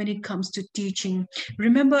when it comes to teaching.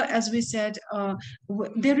 Remember, as we said,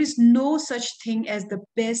 there is no such thing as the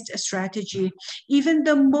best strategy. Even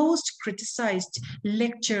the most criticized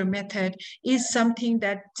lecture method is something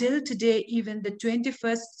that till today, even the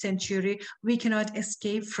 21st century, we cannot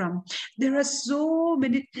escape from. There are so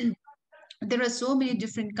many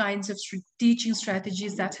different kinds of teaching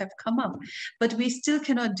strategies that have come up, but we still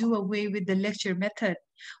cannot do away with the lecture method,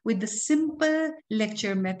 with the simple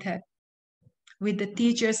lecture method, with the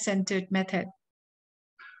teacher-centered method.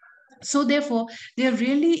 So therefore, there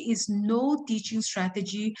really is no teaching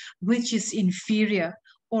strategy which is inferior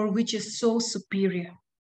or which is so superior.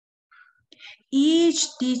 Each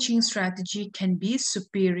teaching strategy can be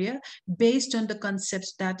superior based on the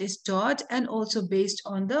concepts that is taught, and also based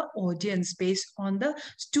on the audience, based on the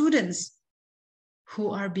students who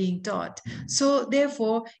are being taught. So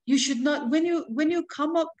therefore, you should not, when you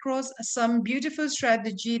come across some beautiful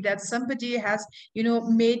strategy that somebody has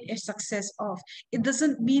made a success of, it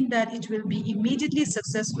doesn't mean that it will be immediately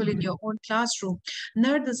successful in your own classroom,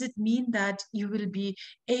 nor does it mean that you will be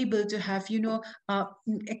able to have a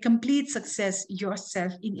complete success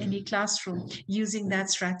yourself in any classroom using that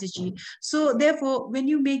strategy. So therefore, when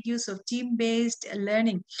you make use of team-based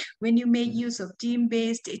learning, when you make use of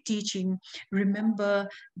team-based teaching, remember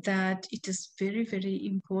that it is very, very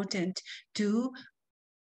important to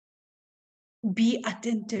be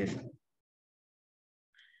attentive.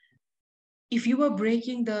 If you are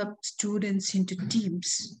breaking the students into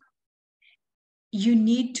teams, you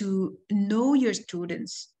need to know your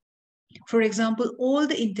students. For example, all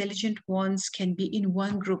the intelligent ones can be in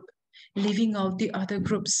one group, leaving out the other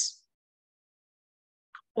groups.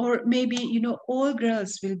 Or maybe, all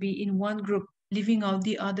girls will be in one group, leaving out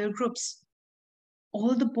the other groups.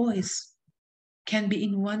 All the boys can be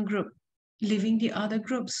in one group, leaving the other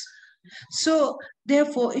groups. So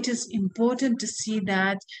therefore, it is important to see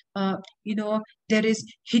that there is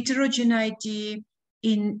heterogeneity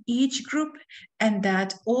in each group, and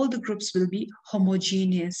that all the groups will be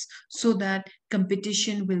homogeneous, so that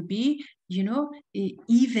competition will be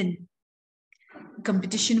even.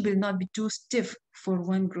 Competition will not be too stiff for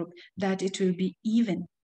one group, that it will be even.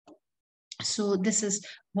 So this is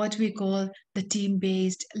what we call the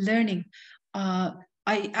team-based learning. As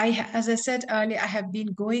I said earlier, I have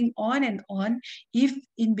been going on and on. If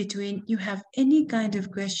in between you have any kind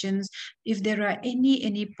of questions, if there are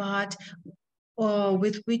any part or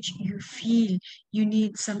with which you feel you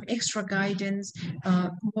need some extra guidance,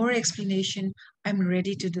 more explanation, I'm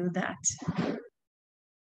ready to do that.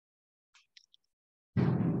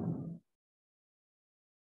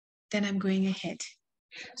 Then I'm going ahead.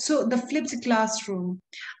 So the flipped classroom,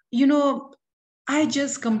 I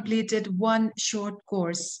just completed one short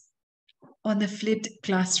course on the flipped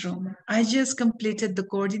classroom. I just completed the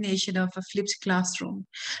coordination of a flipped classroom.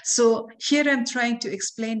 So here I'm trying to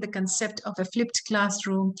explain the concept of a flipped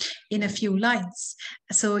classroom in a few lines.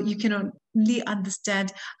 So you can only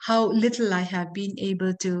understand how little I have been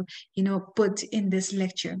able to, put in this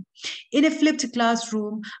lecture. In a flipped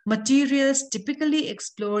classroom, materials typically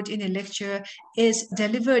explored in a lecture is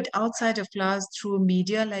delivered outside of class through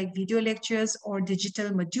media like video lectures or digital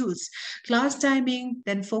modules. Class timing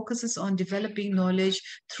then focuses on developing knowledge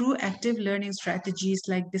through active learning strategies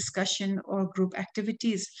like discussion or group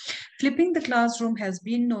activities. Flipping the classroom has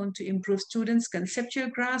been known to improve students' conceptual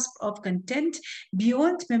grasp of content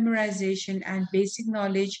beyond memorization and basic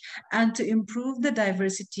knowledge, and to improve the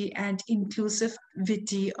diversity and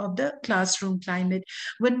inclusivity of the classroom climate.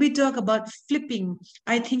 When we talk about flipping,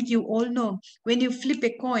 I think you all know when you flip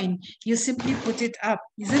a coin, you simply put it up,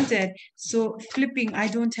 isn't it? So flipping, I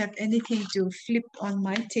don't have anything to flip on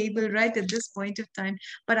my table right at this point of time,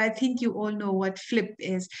 but I think you all know what flip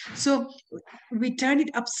is. So we turn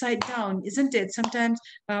it upside down, isn't it? Sometimes,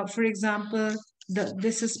 for example,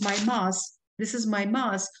 this is my mask. This is my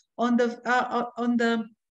mask. On the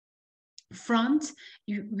front,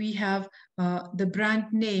 we have the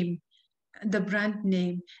brand name. The brand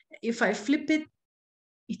name. If I flip it,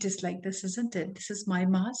 it is like this, isn't it? This is my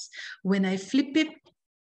mask. When I flip it,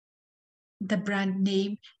 the brand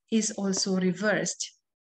name is also reversed.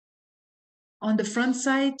 On the front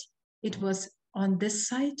side, it was on this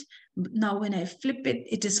side. Now, when I flip it,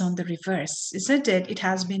 it is on the reverse, isn't it? It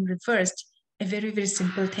has been reversed. A very, very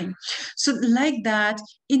simple thing. So like that,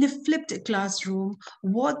 in a flipped classroom,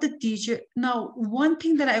 what the teacher, now, one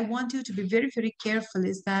thing that I want you to be very, very careful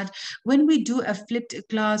is that when we do a flipped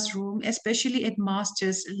classroom, especially at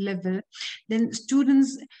master's level, then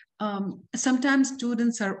students, sometimes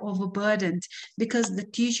students are overburdened because the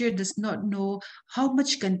teacher does not know how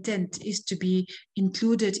much content is to be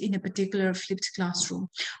included in a particular flipped classroom.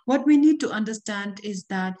 What we need to understand is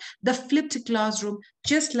that the flipped classroom,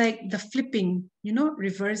 just like the flipping,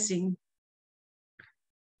 reversing,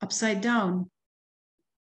 upside down,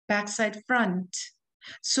 backside, front.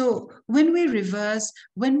 So when we reverse,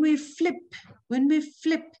 when we flip,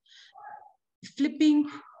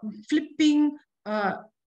 flipping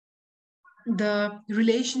the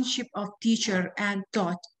relationship of teacher and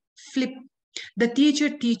taught, flip. The teacher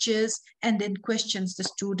teaches and then questions the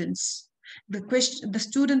students. The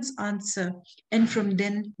students answer, and from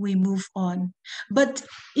then we move on. But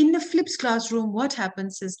in the flipped classroom, what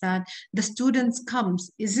happens is that the students comes,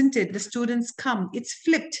 isn't it? The students come. It's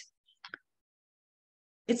flipped.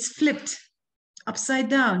 It's flipped upside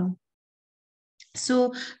down.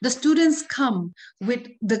 So the students come with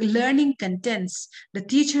the learning contents. The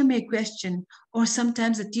teacher may question, or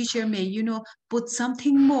sometimes the teacher may, put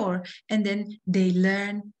something more, and then they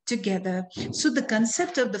learn together. So the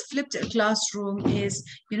concept of the flipped classroom is,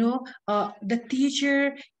 the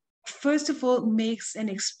teacher first of all makes an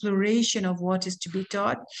exploration of what is to be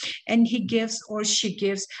taught, and he gives or she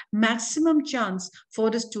gives maximum chance for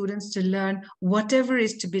the students to learn whatever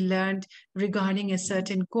is to be learned regarding a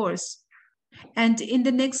certain course. And in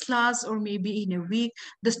the next class, or maybe in a week,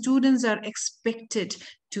 the students are expected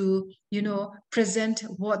to, present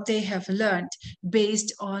what they have learned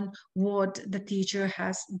based on what the teacher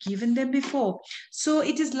has given them before. So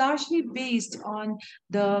it is largely based on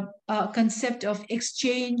the concept of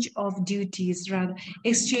exchange of duties, rather.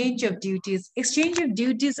 Exchange of duties. Exchange of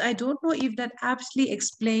duties, I don't know if that aptly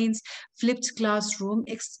explains flipped classroom.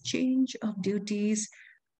 Exchange of duties,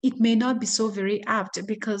 it may not be so very apt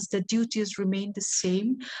because the duties remain the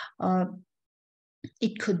same.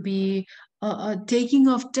 It could be taking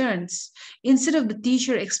of turns. Instead of the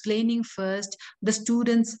teacher explaining first, the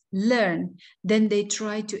students learn. Then they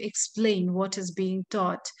try to explain what is being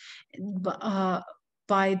taught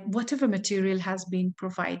by whatever material has been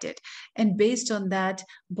provided. And based on that,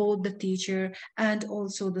 both the teacher and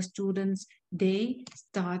also the students, they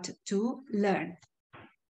start to learn.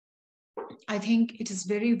 I think it is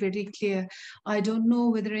very, very clear. I don't know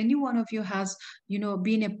whether any one of you has,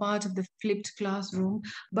 been a part of the flipped classroom,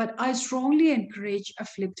 but I strongly encourage a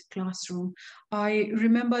flipped classroom. I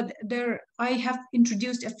remember I have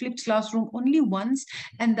introduced a flipped classroom only once,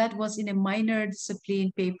 and that was in a minor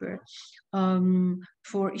discipline paper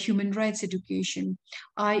for human rights education.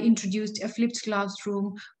 I introduced a flipped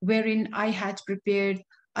classroom wherein I had prepared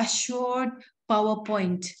a short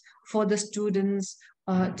PowerPoint for the students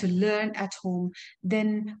to learn at home.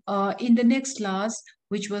 Then in the next class,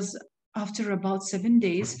 which was after about 7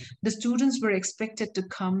 days, the students were expected to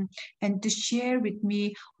come and to share with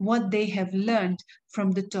me what they have learned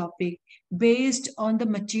from the topic based on the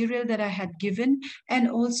material that I had given,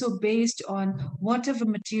 and also based on whatever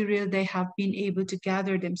material they have been able to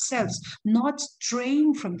gather themselves, not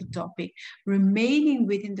straying from the topic, remaining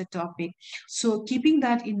within the topic. So keeping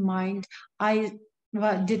that in mind, I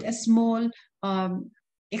did a small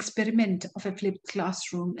experiment of a flipped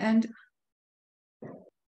classroom, and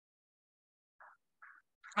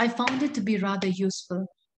I found it to be rather useful.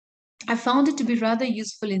 I found it to be rather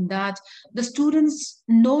useful in that the students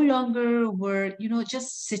no longer were,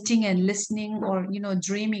 just sitting and listening or,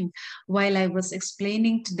 dreaming while I was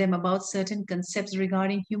explaining to them about certain concepts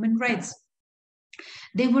regarding human rights.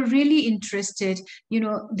 They were really interested.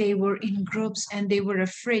 They were in groups and they were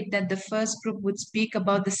afraid that the first group would speak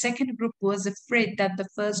about, the second group was afraid that the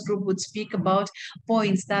first group would speak about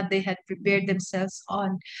points that they had prepared themselves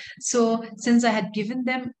on. So since I had given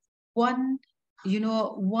them one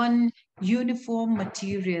uniform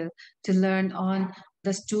material to learn on,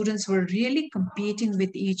 the students were really competing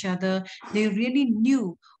with each other. They really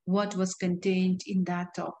knew what was contained in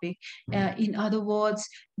that topic. In other words,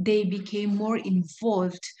 they became more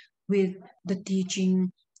involved with the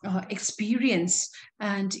teaching experience.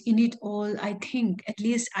 And in it all, I think, at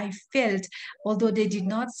least I felt, although they did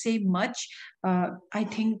not say much, I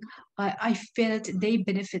think I felt they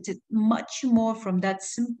benefited much more from that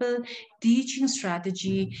simple teaching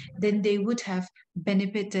strategy than they would have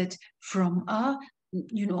benefited from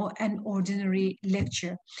an ordinary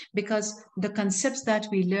lecture, because the concepts that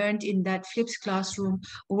we learned in that flipped classroom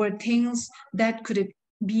were things that could have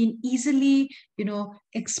been easily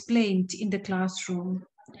explained in the classroom.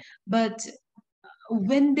 But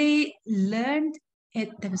when they learned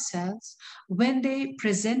it themselves, when they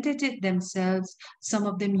presented it themselves, some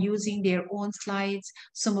of them using their own slides,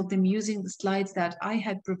 some of them using the slides that I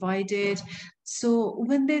had provided. So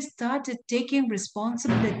when they started taking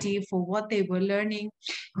responsibility for what they were learning,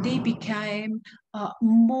 they became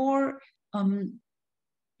more, um,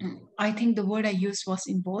 I think the word I used was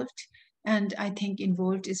involved. And I think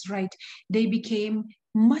involved is right. They became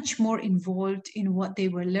much more involved in what they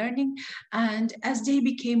were learning. And as they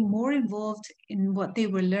became more involved in what they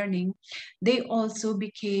were learning, they also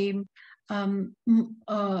became, um, m-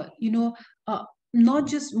 uh, you know, uh, not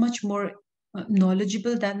just much more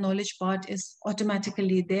knowledgeable. That knowledge part is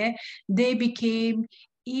automatically there. They became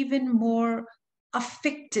even more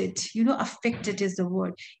affected. Affected is the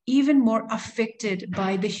word, even more affected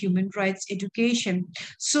by the human rights education.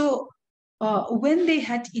 So, when they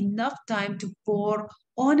had enough time to pour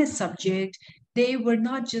on a subject, they were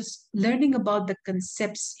not just learning about the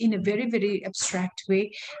concepts in a very, very abstract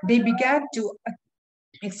way. They began to,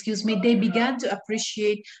 they began to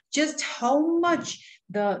appreciate just how much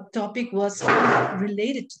the topic was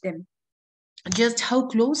related to them, just how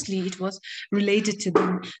closely it was related to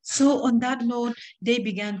them. So, on that note, they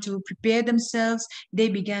began to prepare themselves, they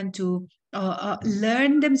began to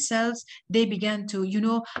learn themselves, they began to,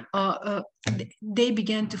 they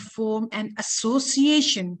began to form an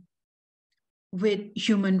association with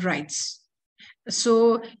human rights.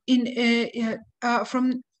 So, in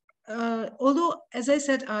from although, as I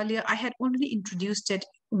said earlier, I had only introduced it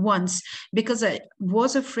once because I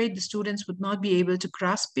was afraid the students would not be able to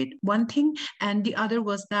grasp it, one thing. And the other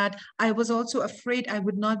was that I was also afraid I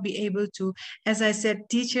would not be able to, as I said,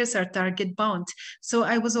 teachers are target bound. So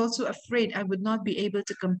I was also afraid I would not be able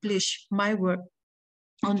to accomplish my work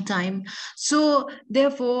on time. So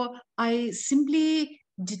therefore, I simply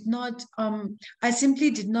did not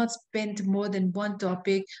spend more than one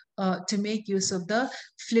topic to make use of the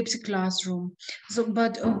flipped classroom. So,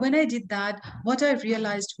 but when I did that, what I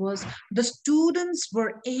realized was the students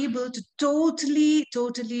were able to totally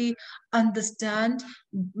understand,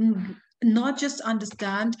 not just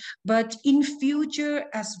understand, but in future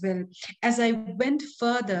as well. As I went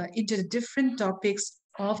further into the different topics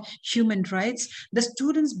of human rights, the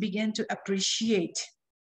students began to appreciate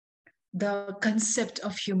the concept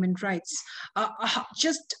of human rights,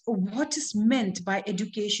 just what is meant by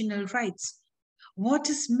educational rights, what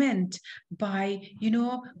is meant by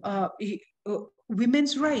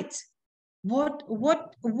women's rights,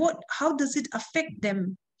 how does it affect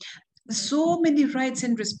them. So many rights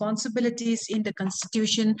and responsibilities in the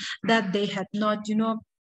constitution that they had not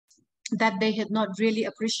really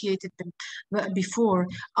appreciated them before.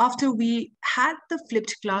 After we had the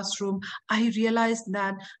flipped classroom, I realized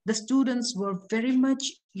that the students were very much,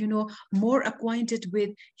 more acquainted with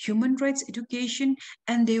human rights education,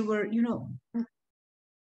 and they were,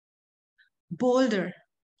 bolder.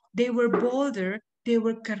 They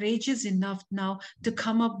were courageous enough now to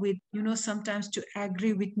come up with, sometimes to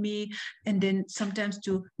agree with me, and then sometimes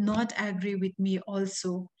to not agree with me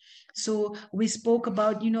also. So we spoke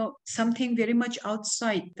about, something very much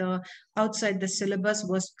outside the syllabus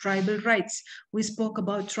was tribal rights. We spoke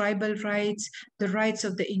about tribal rights, the rights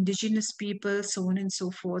of the indigenous people, so on and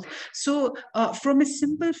so forth. So from a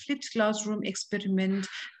simple flipped classroom experiment,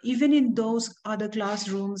 even in those other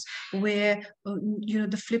classrooms where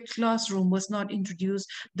the flipped classroom was not introduced,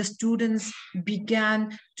 the students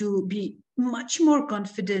began to be much more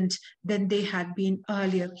confident than they had been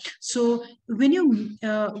earlier. So when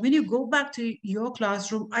you go back to your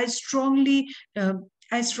classroom, I strongly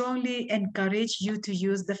encourage you to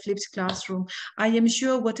use the flipped classroom. I am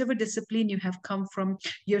sure whatever discipline you have come from,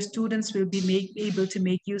 your students will be able to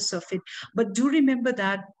make use of it. But do remember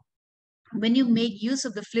that when you make use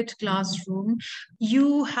of the flipped classroom,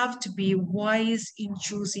 you have to be wise in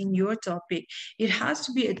choosing your topic. It has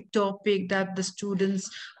to be a topic that the students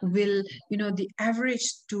will, the average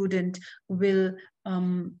student will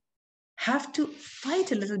have to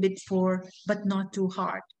fight a little bit for, but not too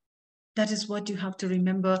hard. That is what you have to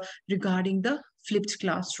remember regarding the flipped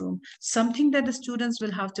classroom, something that the students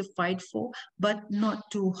will have to fight for, but not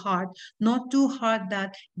too hard, not too hard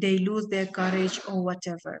that they lose their courage or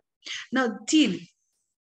whatever. Now, teal.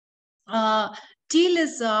 Teal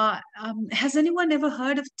is, has anyone ever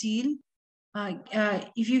heard of teal?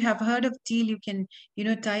 If you have heard of teal, you can,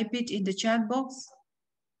 type it in the chat box.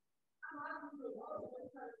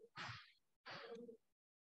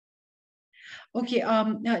 Okay,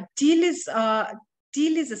 teal is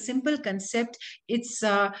a simple concept. It's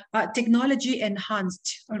technology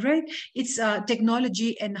enhanced, all right? It's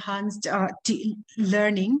technology enhanced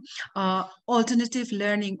learning, alternative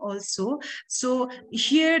learning also. So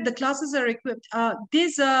here the classes are equipped.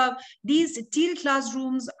 These teal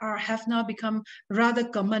classrooms have now become rather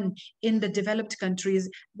common in the developed countries.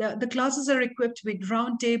 The classes are equipped with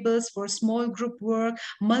round tables for small group work,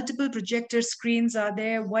 multiple projector screens are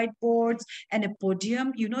there, whiteboards, and a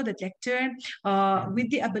podium, the lectern,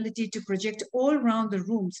 with the ability to project all around the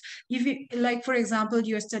rooms. If you, like, for example,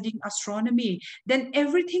 you're studying astronomy, then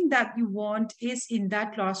everything that you want is in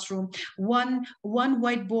that classroom. One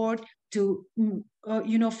whiteboard to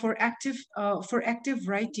for active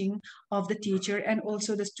writing of the teacher and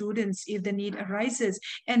also the students if the need arises.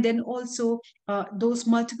 And then also those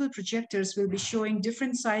multiple projectors will be showing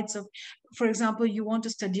different sides of, for example, you want to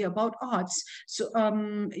study about arts, so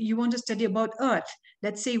you want to study about earth.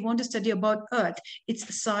 Let's say you want to study about earth,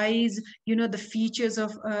 its size, the features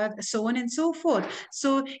of earth, so on and so forth.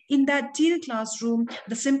 So in that teal classroom,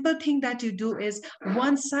 the simple thing that you do is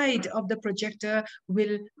one side of the projector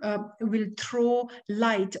will throw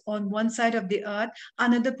light on one side of the earth,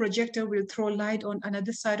 another projector will throw light on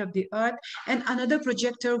another side of the earth, and another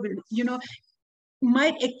projector will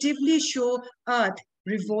might actively show earth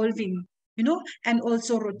revolving, and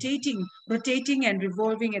also rotating and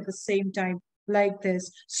revolving at the same time, like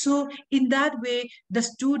this. So in that way, the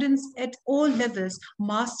students at all levels,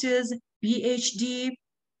 masters, PhD,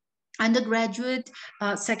 undergraduate,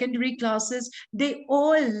 secondary classes, they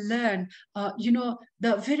all learn,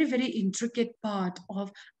 the very, very intricate part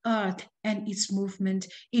of earth and its movement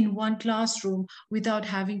in one classroom without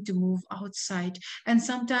having to move outside. And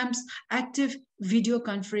sometimes active video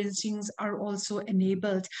conferencings are also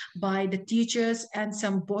enabled by the teachers and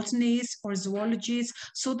some botanists or zoologists,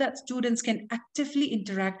 so that students can actively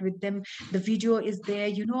interact with them. The video is there,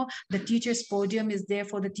 the teacher's podium is there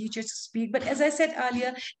for the teachers to speak. But as I said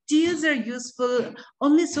earlier, teals are useful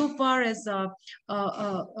only so far as the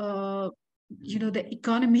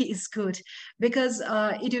economy is good, because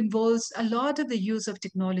it involves a lot of the use of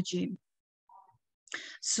technology.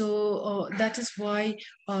 So that is why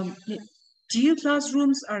teal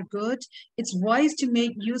classrooms are good. It's wise to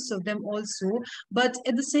make use of them also. But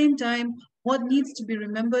at the same time, what needs to be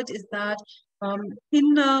remembered is that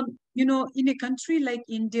in a country like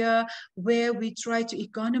India, where we try to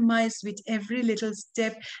economize with every little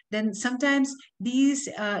step, then sometimes these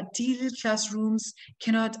teal classrooms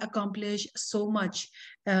cannot accomplish so much.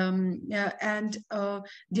 And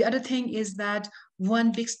the other thing is that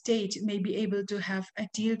one big state may be able to have a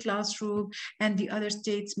teal classroom and the other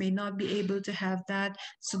states may not be able to have that.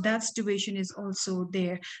 So that situation is also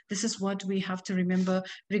there. This is what we have to remember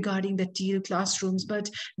regarding the teal classrooms.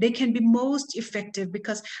 But they can be most effective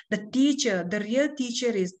because the teacher, the real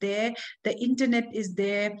teacher is there, the internet is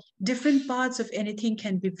there, different parts of anything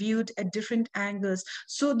can be viewed at different angles.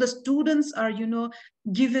 So the students are,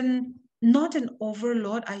 given not an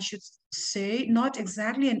overload, I should say, not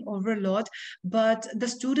exactly an overload, but the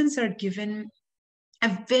students are given a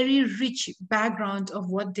very rich background of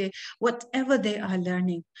whatever they are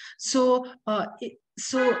learning. So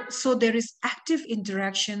so there is active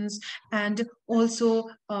interactions, and also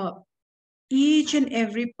each and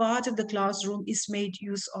every part of the classroom is made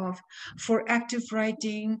use of for active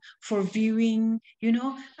writing, for viewing,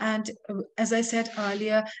 and as I said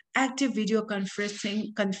earlier, active video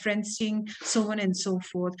conferencing, so on and so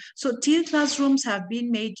forth. So teal classrooms have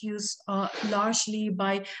been made use largely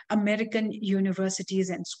by American universities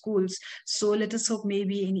and schools. So let us hope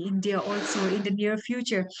maybe in India also in the near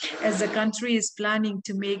future, as the country is planning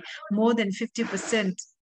to make more than 50%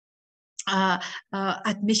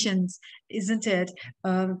 admissions, isn't it?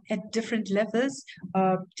 At different levels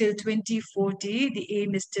till 2040. The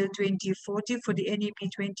aim is till 2040 for the NEP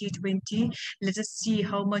 2020. Let us see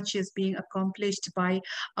how much is being accomplished by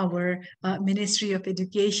our Ministry of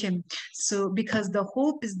Education. So because the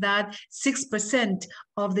hope is that 6%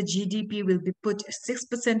 of the GDP will be put,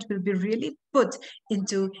 6% will be really put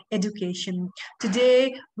into education.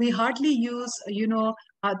 Today, we hardly use,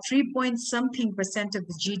 3 point something% of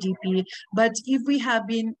the GDP. But if we have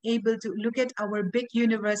been able to look at our big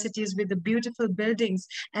universities with the beautiful buildings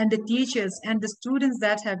and the teachers and the students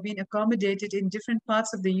that have been accommodated in different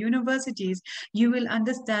parts of the universities, you will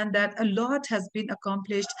understand that a lot has been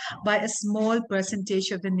accomplished by a small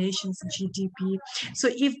percentage of the nation's GDP. So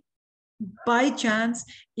if by chance,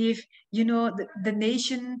 if the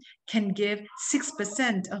nation can give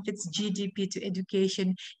 6% of its GDP to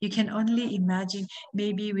education, you can only imagine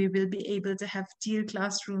maybe we will be able to have teal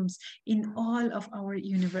classrooms in all of our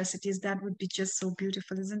universities. That would be just so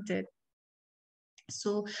beautiful, isn't it?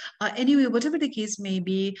 So anyway, whatever the case may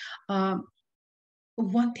be,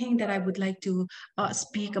 one thing that I would like to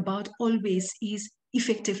speak about always is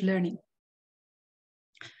effective learning.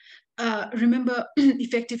 Remember,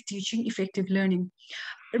 effective teaching, effective learning.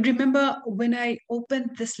 Remember, when I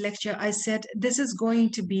opened this lecture, I said this is going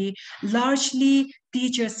to be largely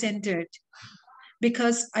teacher-centered,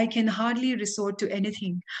 because I can hardly resort to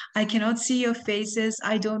anything. I cannot see your faces.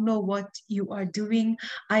 I don't know what you are doing.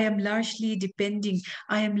 I am largely dependent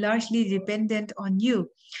on you.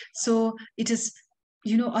 So it is,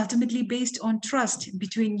 ultimately based on trust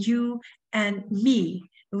between you and me,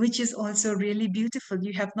 which is also really beautiful.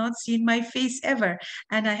 You have not seen my face ever,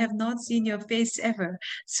 and I have not seen your face ever.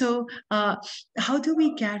 So how do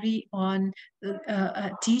we carry on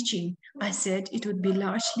teaching? I said it would be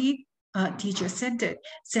largely teacher-centered,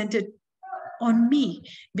 centered on me,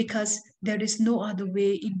 because there is no other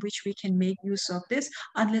way in which we can make use of this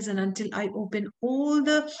unless and until I open all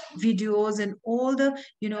the videos and all the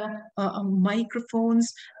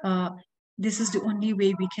microphones. This is the only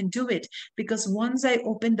way we can do it, because once I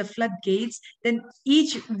open the floodgates, then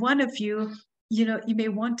each one of you, you may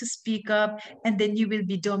want to speak up, and then you will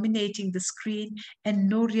be dominating the screen and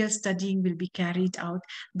no real studying will be carried out.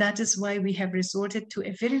 That is why we have resorted to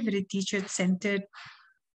a very, very teacher-centered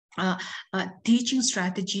teaching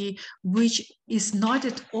strategy, which is not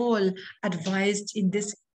at all advised in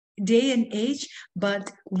this day and age,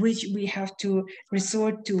 but which we have to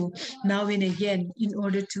resort to now and again in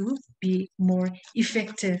order to be more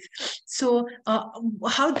effective. So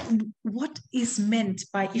what is meant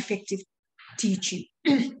by effective teaching?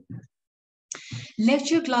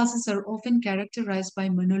 Lecture classes are often characterized by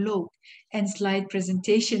monologue and slide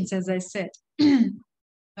presentations, as I said.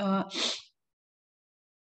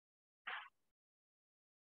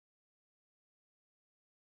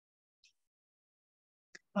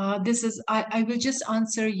 I will just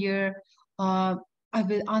answer your I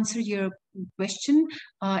will answer your question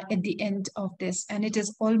at the end of this, and it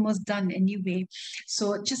is almost done anyway.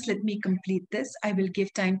 So just let me complete this. I will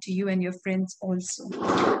give time to you and your friends also.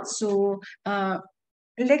 So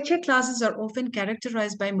lecture classes are often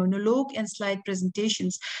characterized by monologue and slide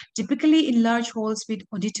presentations, typically in large halls with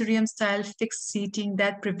auditorium-style fixed seating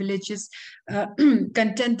that privileges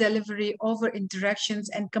content delivery over interactions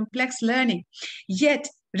and complex learning. Yet,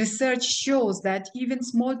 research shows that even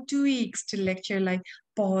small tweaks to lecture, like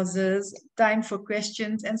pauses, time for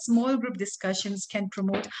questions, and small group discussions can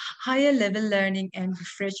promote higher level learning and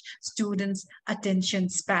refresh students' attention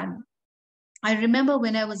span. I remember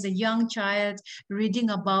when I was a young child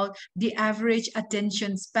reading about the average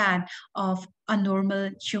attention span of a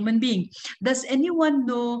normal human being. Does anyone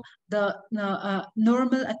know the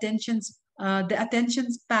normal the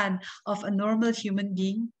attention span of a normal human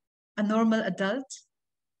being, a normal adult?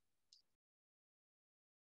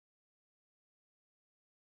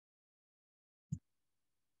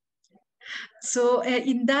 So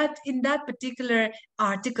in that particular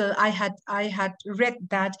article, I had read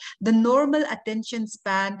that the normal attention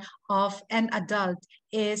span of an adult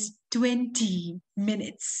is 20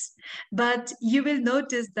 minutes. But you will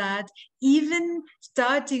notice that even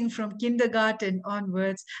starting from kindergarten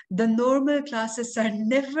onwards, the normal classes are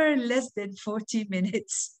never less than 40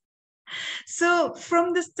 minutes. So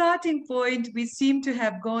from the starting point, we seem to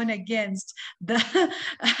have gone against the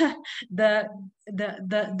the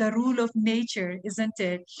the rule of nature, isn't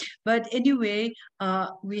it? But anyway,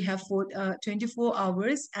 we have 24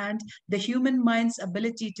 hours, and the human mind's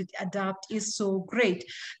ability to adapt is so great.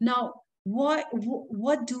 Now,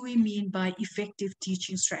 what do we mean by effective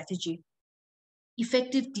teaching strategy?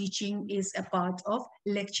 Effective teaching is a part of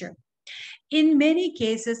lecture. In many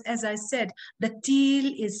cases, as I said, the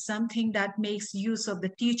TEAL is something that makes use of the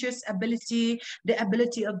teacher's ability, the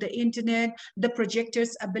ability of the internet, the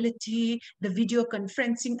projector's ability, the video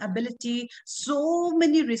conferencing ability, so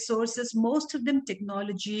many resources, most of them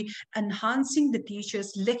technology, enhancing the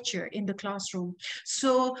teacher's lecture in the classroom.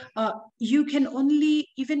 So you can only,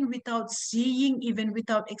 even without seeing, even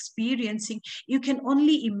without experiencing, you can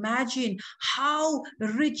only imagine how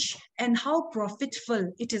rich and how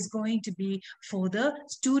profitable it is going to be for the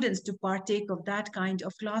students to partake of that kind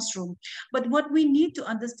of classroom. But what we need to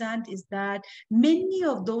understand is that many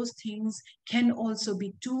of those things can also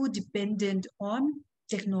be too dependent on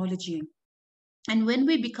technology. And when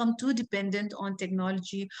we become too dependent on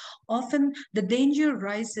technology, often the danger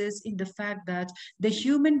rises in the fact that the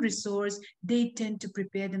human resource, they tend to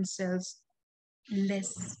prepare themselves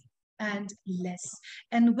less and less.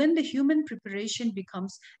 And when the human preparation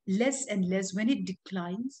becomes less and less, when it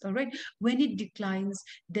declines, all right, when it declines,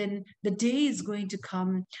 then the day is going to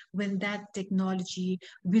come when that technology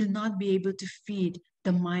will not be able to feed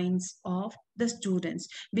the minds of the students,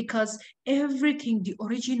 because everything, the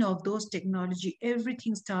origin of those technology,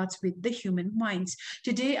 everything starts with the human minds.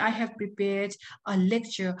 Today I have prepared a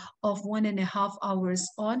lecture of 1.5 hours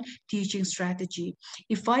on teaching strategy.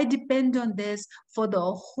 If I depend on this for the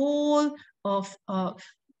whole of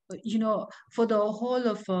for the whole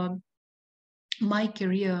of my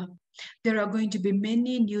career, there are going to be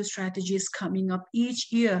many new strategies coming up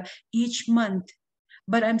each year, each month,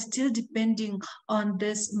 but I'm still depending on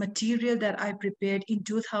this material that I prepared in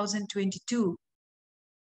 2022,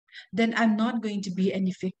 then I'm not going to be an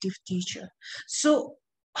effective teacher. So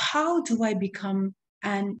how do I become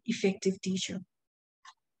an effective teacher?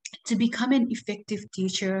 To become an effective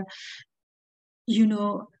teacher, you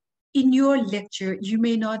know, in your lecture, you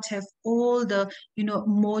may not have all the,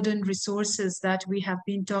 modern resources that we have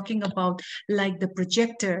been talking about, like the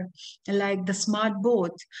projector, like the smart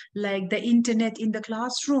board, like the internet in the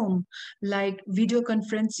classroom, like video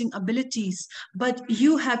conferencing abilities, but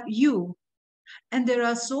you have you. And there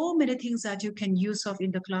are so many things that you can use of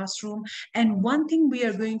in the classroom. And one thing we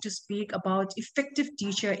are going to speak about effective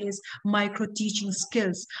teacher is micro teaching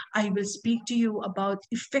skills. I will speak to you about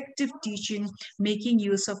effective teaching, making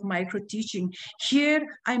use of micro teaching. Here,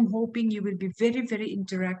 I'm hoping you will be very, very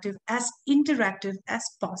interactive as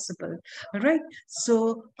possible. All right.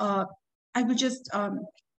 So I will just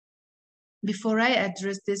before I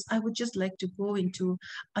address this, I would just like to go into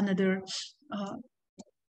another uh,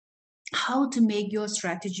 how to make your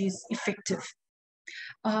strategies effective.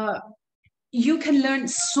 Uh, you can learn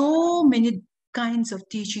so many kinds of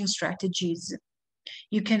teaching strategies.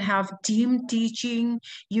 You can have team teaching,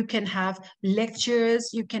 you can have lectures,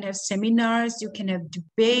 you can have seminars, you can have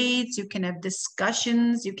debates, you can have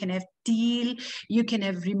discussions, you can have TEAL, you can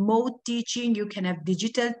have remote teaching, you can have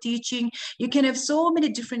digital teaching, you can have so many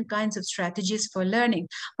different kinds of strategies for learning.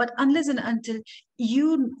 But unless and until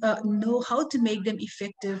you know how to make them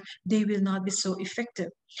effective, they will not be so effective.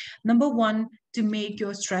 Number one, to make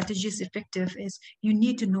your strategies effective is you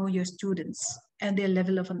need to know your students and their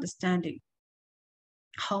level of understanding.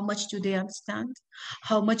 How much do they understand?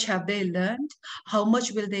 How much have they learned? How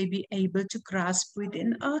much will they be able to grasp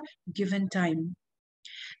within a given time?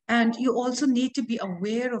 And you also need to be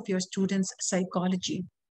aware of your students' psychology.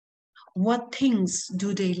 What things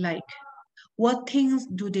do they like? What things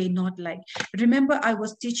do they not like? Remember, I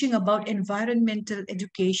was teaching about environmental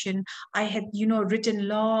education. I had, written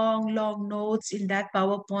long, long notes in that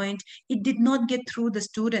PowerPoint. It did not get through the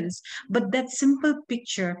students, but that simple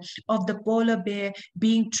picture of the polar bear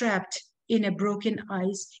being trapped in a broken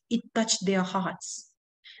ice, it touched their hearts.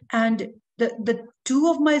 And the two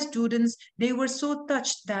of my students, they were so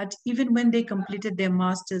touched that even when they completed their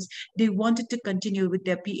masters, they wanted to continue with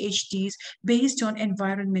their PhDs based on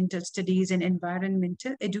environmental studies and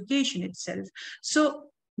environmental education itself. So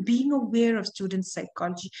being aware of students'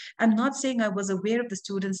 psychology. I'm not saying I was aware of the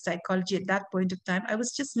students' psychology at that point of time. I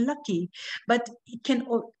was just lucky. But it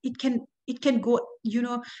can go,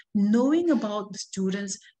 knowing about the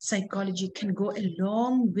students' psychology can go a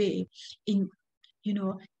long way in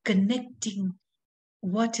connecting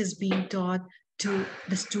what is being taught to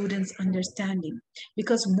the student's understanding.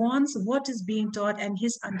 Because once what is being taught and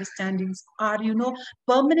his understandings are,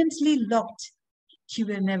 permanently locked, he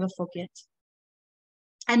will never forget.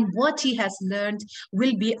 And what he has learned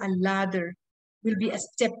will be a ladder, will be a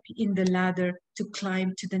step in the ladder to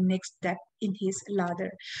climb to the next step in his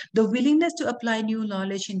ladder. The willingness to apply new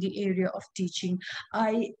knowledge in the area of teaching.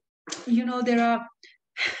 There are,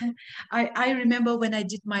 I remember when I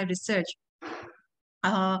did my research,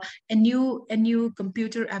 a new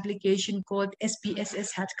computer application called SPSS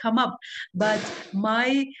had come up, but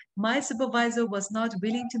my supervisor was not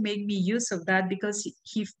willing to make me use of that because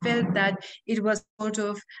he felt that it was sort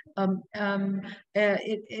of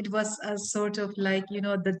it was a sort of like, you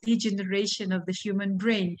know, the degeneration of the human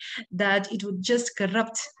brain, that it would just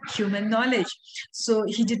corrupt human knowledge. So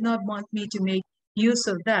he did not want me to make use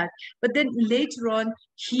of that. But then later on,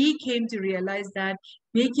 he came to realize that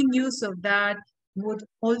making use of that would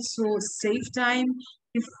also save time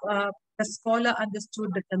if the scholar understood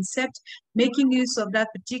the concept. Making use of that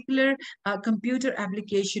particular computer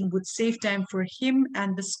application would save time for him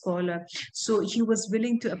and the scholar. So he was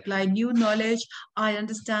willing to apply new knowledge. I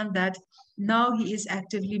understand that now he is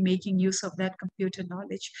actively making use of that computer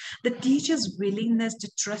knowledge. The teacher's willingness to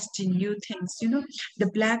trust in new things. You know, the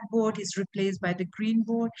blackboard is replaced by the green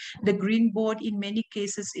board. The green board in many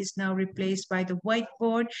cases is now replaced by the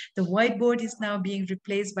whiteboard. The whiteboard is now being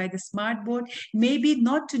replaced by the smart board. Maybe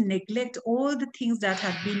not to neglect all the things that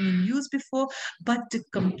have been in use before, but to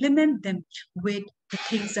complement them with the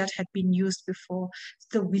things that had been used before.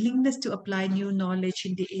 The willingness to apply new knowledge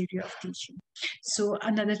in the area of teaching. So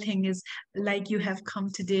another thing is, like you have come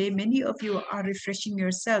today, many of you are refreshing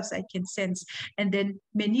yourselves, I can sense. And then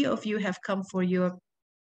many of you have come for your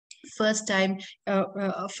first time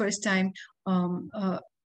um, uh,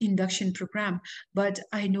 induction program. But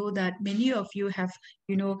I know that many of you have,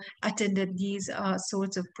 you know, attended these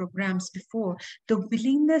sorts of programs before. The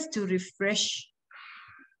willingness to refresh,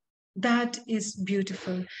 that is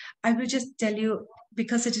beautiful. I will just tell you,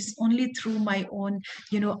 because it is only through my own,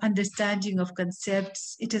 you know, understanding of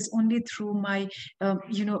concepts, it is only through my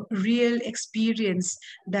you know, real experience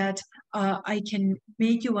that I can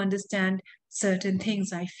make you understand certain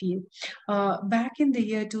things, I feel. Back in the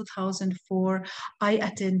year 2004, I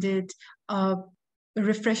attended a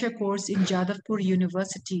refresher course in Jadavpur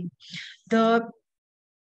University. The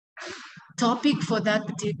topic for that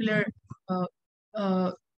particular uh,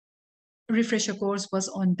 uh, refresher course was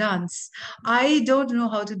on dance. I don't know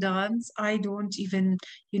how to dance. I don't even,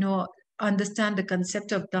 you know, understand the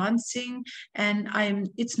concept of dancing, and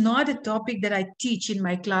it's not a topic that I teach in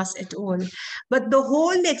my class at all. But the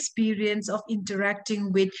whole experience of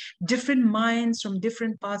interacting with different minds from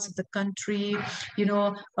different parts of the country, you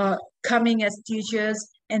know, coming as teachers,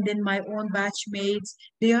 and then my own batchmates,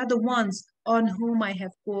 they are the ones on whom I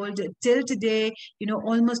have called till today, you know,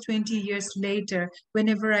 almost 20 years later,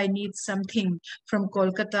 whenever I need something from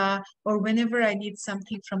Kolkata, or whenever I need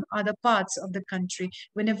something from other parts of the country,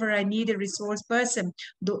 whenever I need a resource person,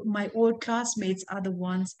 my old classmates are the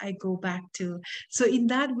ones I go back to. So in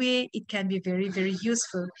that way, it can be very, very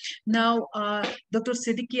useful. Now, Dr.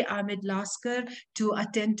 Siddiqui Ahmed Laskar, to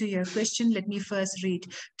attend to your question, let me first read.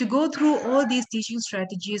 To go through all these teaching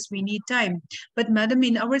strategies, we need time. But madam,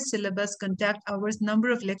 in our syllabus, contact hours, number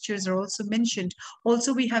of lectures are also mentioned.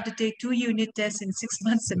 Also, we have to take 2 unit tests in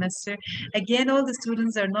 6-month semester. Again, all the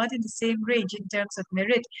students are not in the same range in terms of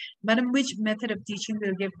merit. Madam, which method of teaching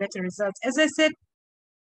will give better results? As I said,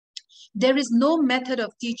 there is no method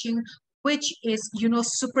of teaching which is, you know,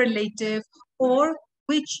 superlative or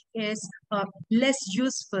which is less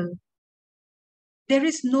useful. There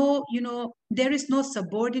is no, you know, there is no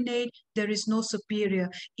subordinate, there is no superior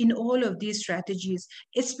in all of these strategies,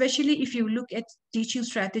 especially if you look at teaching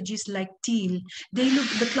strategies like TEAL.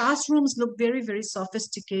 The classrooms look very, very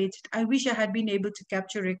sophisticated. I wish I had been able to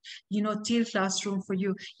capture it, you know, TEAL classroom for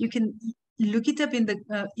you. You can look it up in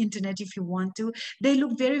the internet if you want to. They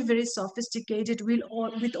look very, very sophisticated with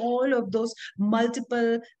all of those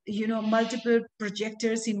multiple, you know, multiple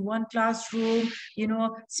projectors in one classroom, you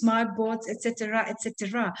know, smart boards, etc.,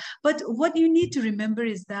 etc. But what you need to remember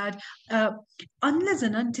is that unless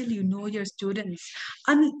and until you know your students,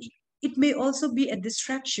 and it may also be a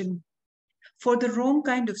distraction for the wrong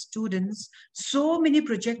kind of students. So many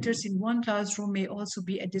projectors in one classroom may also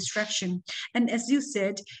be a distraction. And as you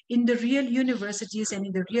said, in the real universities and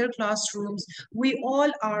in the real classrooms, we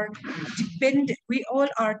all are dependent, we all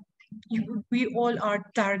are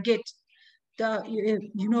target,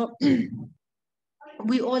 you know,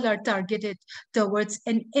 we all are targeted towards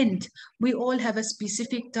an end. We all have a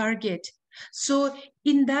specific target. So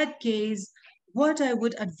in that case, what I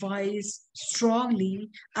would advise strongly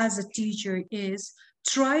as a teacher is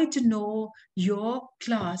try to know your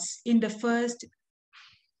class in the first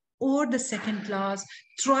or the second class.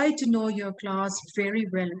 Try to know your class very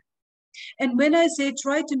well. And when I say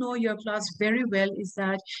try to know your class very well, is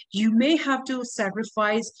that you may have to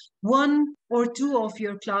sacrifice one or two of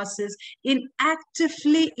your classes in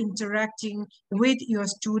actively interacting with your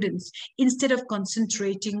students instead of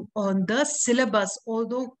concentrating on the syllabus,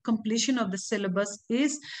 although completion of the syllabus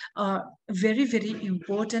is very, very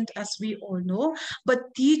important, as we all know.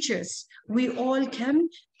 But teachers, we all can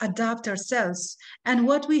adapt ourselves. And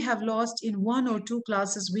what we have lost in one or two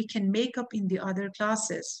classes, we can make up in the other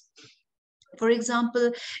classes. For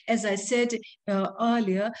example, as I said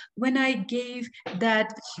earlier, when I gave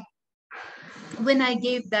that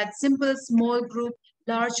simple small group,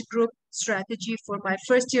 large group strategy for my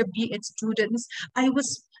first year B.Ed students, I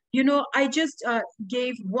just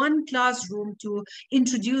gave one classroom to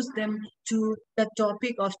introduce them to the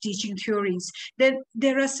topic of teaching theories. Then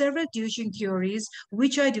there are several teaching theories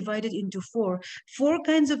which I divided into four. Four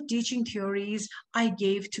kinds of teaching theories I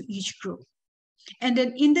gave to each group. And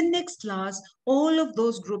then in the next class, all of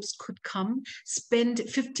those groups could come, spend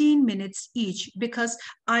 15 minutes each, because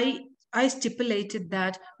I stipulated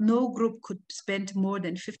that no group could spend more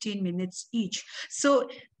than 15 minutes each. So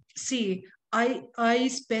see, I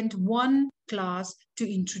spent one class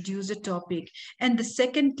to introduce a topic, and the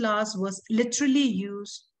second class was literally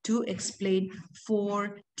used to explain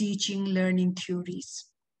 4 teaching learning theories.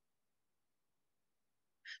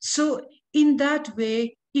 So in that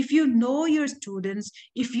way, if you know your students,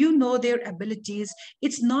 if you know their abilities,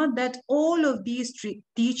 it's not that all of these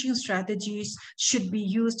teaching strategies should be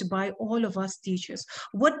used by all of us teachers.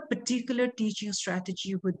 What particular teaching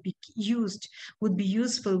strategy would be used, would be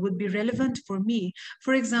useful, would be relevant for me?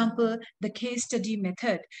 For example, the case study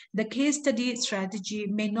method. The case study strategy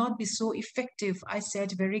may not be so effective, I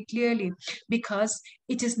said very clearly, because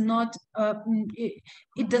it is not,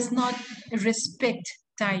 it does not respect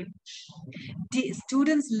time. The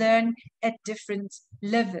students learn at different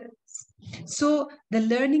levels. So the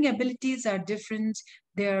learning abilities are different.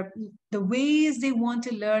 The ways they want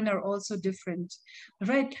to learn are also different,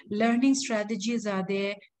 right? Learning strategies are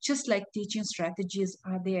there, just like teaching strategies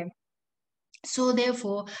are there. So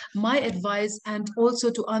therefore, my advice, and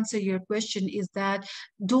also to answer your question, is that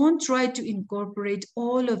don't try to incorporate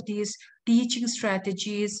all of these teaching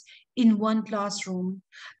strategies in one classroom.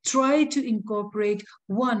 Try to incorporate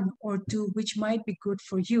one or two which might be good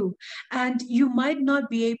for you. And you might not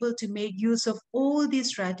be able to make use of all these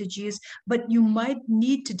strategies, but you might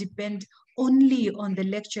need to depend only on the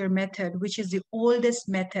lecture method, which is the oldest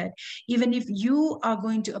method. Even if you are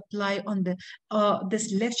going to apply on the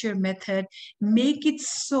this lecture method, make it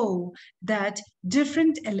so that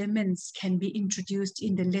different elements can be introduced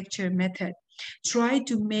in the lecture method. Try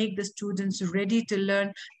to make the students ready to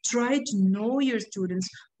learn. Try to know your students.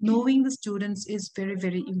 Knowing the students is very,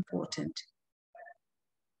 very important.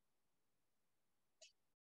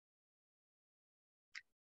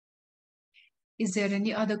 Is there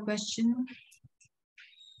any other question?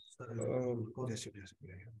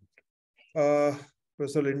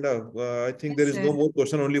 Professor Lynda, I think there is no more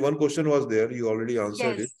question. Only one question was there. You already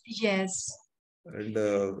answered it. Yes. And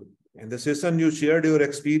in the session, you shared your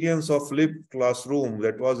experience of flipped classroom.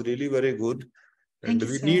 That was really very good. And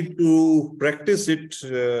we need to practice it,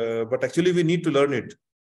 but actually we need to learn it.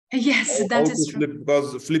 Yes, that is true. Flip,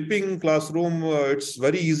 because flipping classroom, it's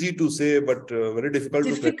very easy to say, but very difficult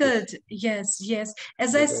to practice. Yes.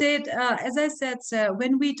 As I said, sir,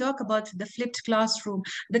 when we talk about the flipped classroom,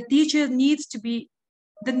 the teacher needs to be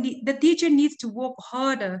the teacher needs to work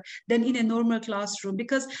harder than in a normal classroom,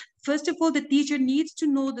 because first of all, the teacher needs to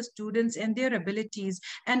know the students and their abilities.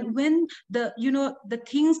 And when the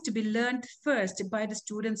things to be learned first by the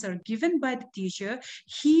students are given by the teacher,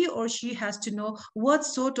 he or she has to know what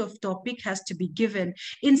sort of topic has to be given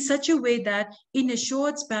in such a way that in a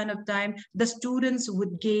short span of time, the students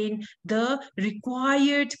would gain the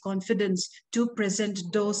required confidence to present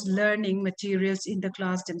those learning materials in the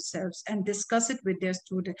class themselves and discuss it with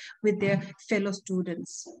their fellow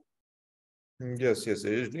students. Yes.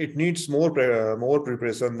 It needs more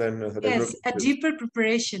preparation than regular. Yes, a deeper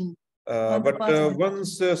preparation. But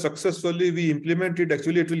once successfully we implement it,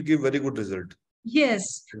 actually it will give very good result.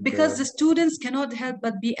 Yes, because the students cannot help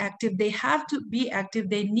but be active. They have to be active.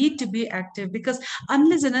 They need to be active, because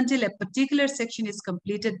unless and until a particular section is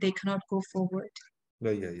completed, they cannot go forward.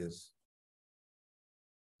 Yes.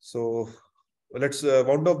 So let's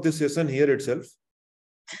round up this session here itself.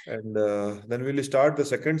 And then we'll start the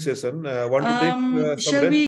second session. Want to take some rest?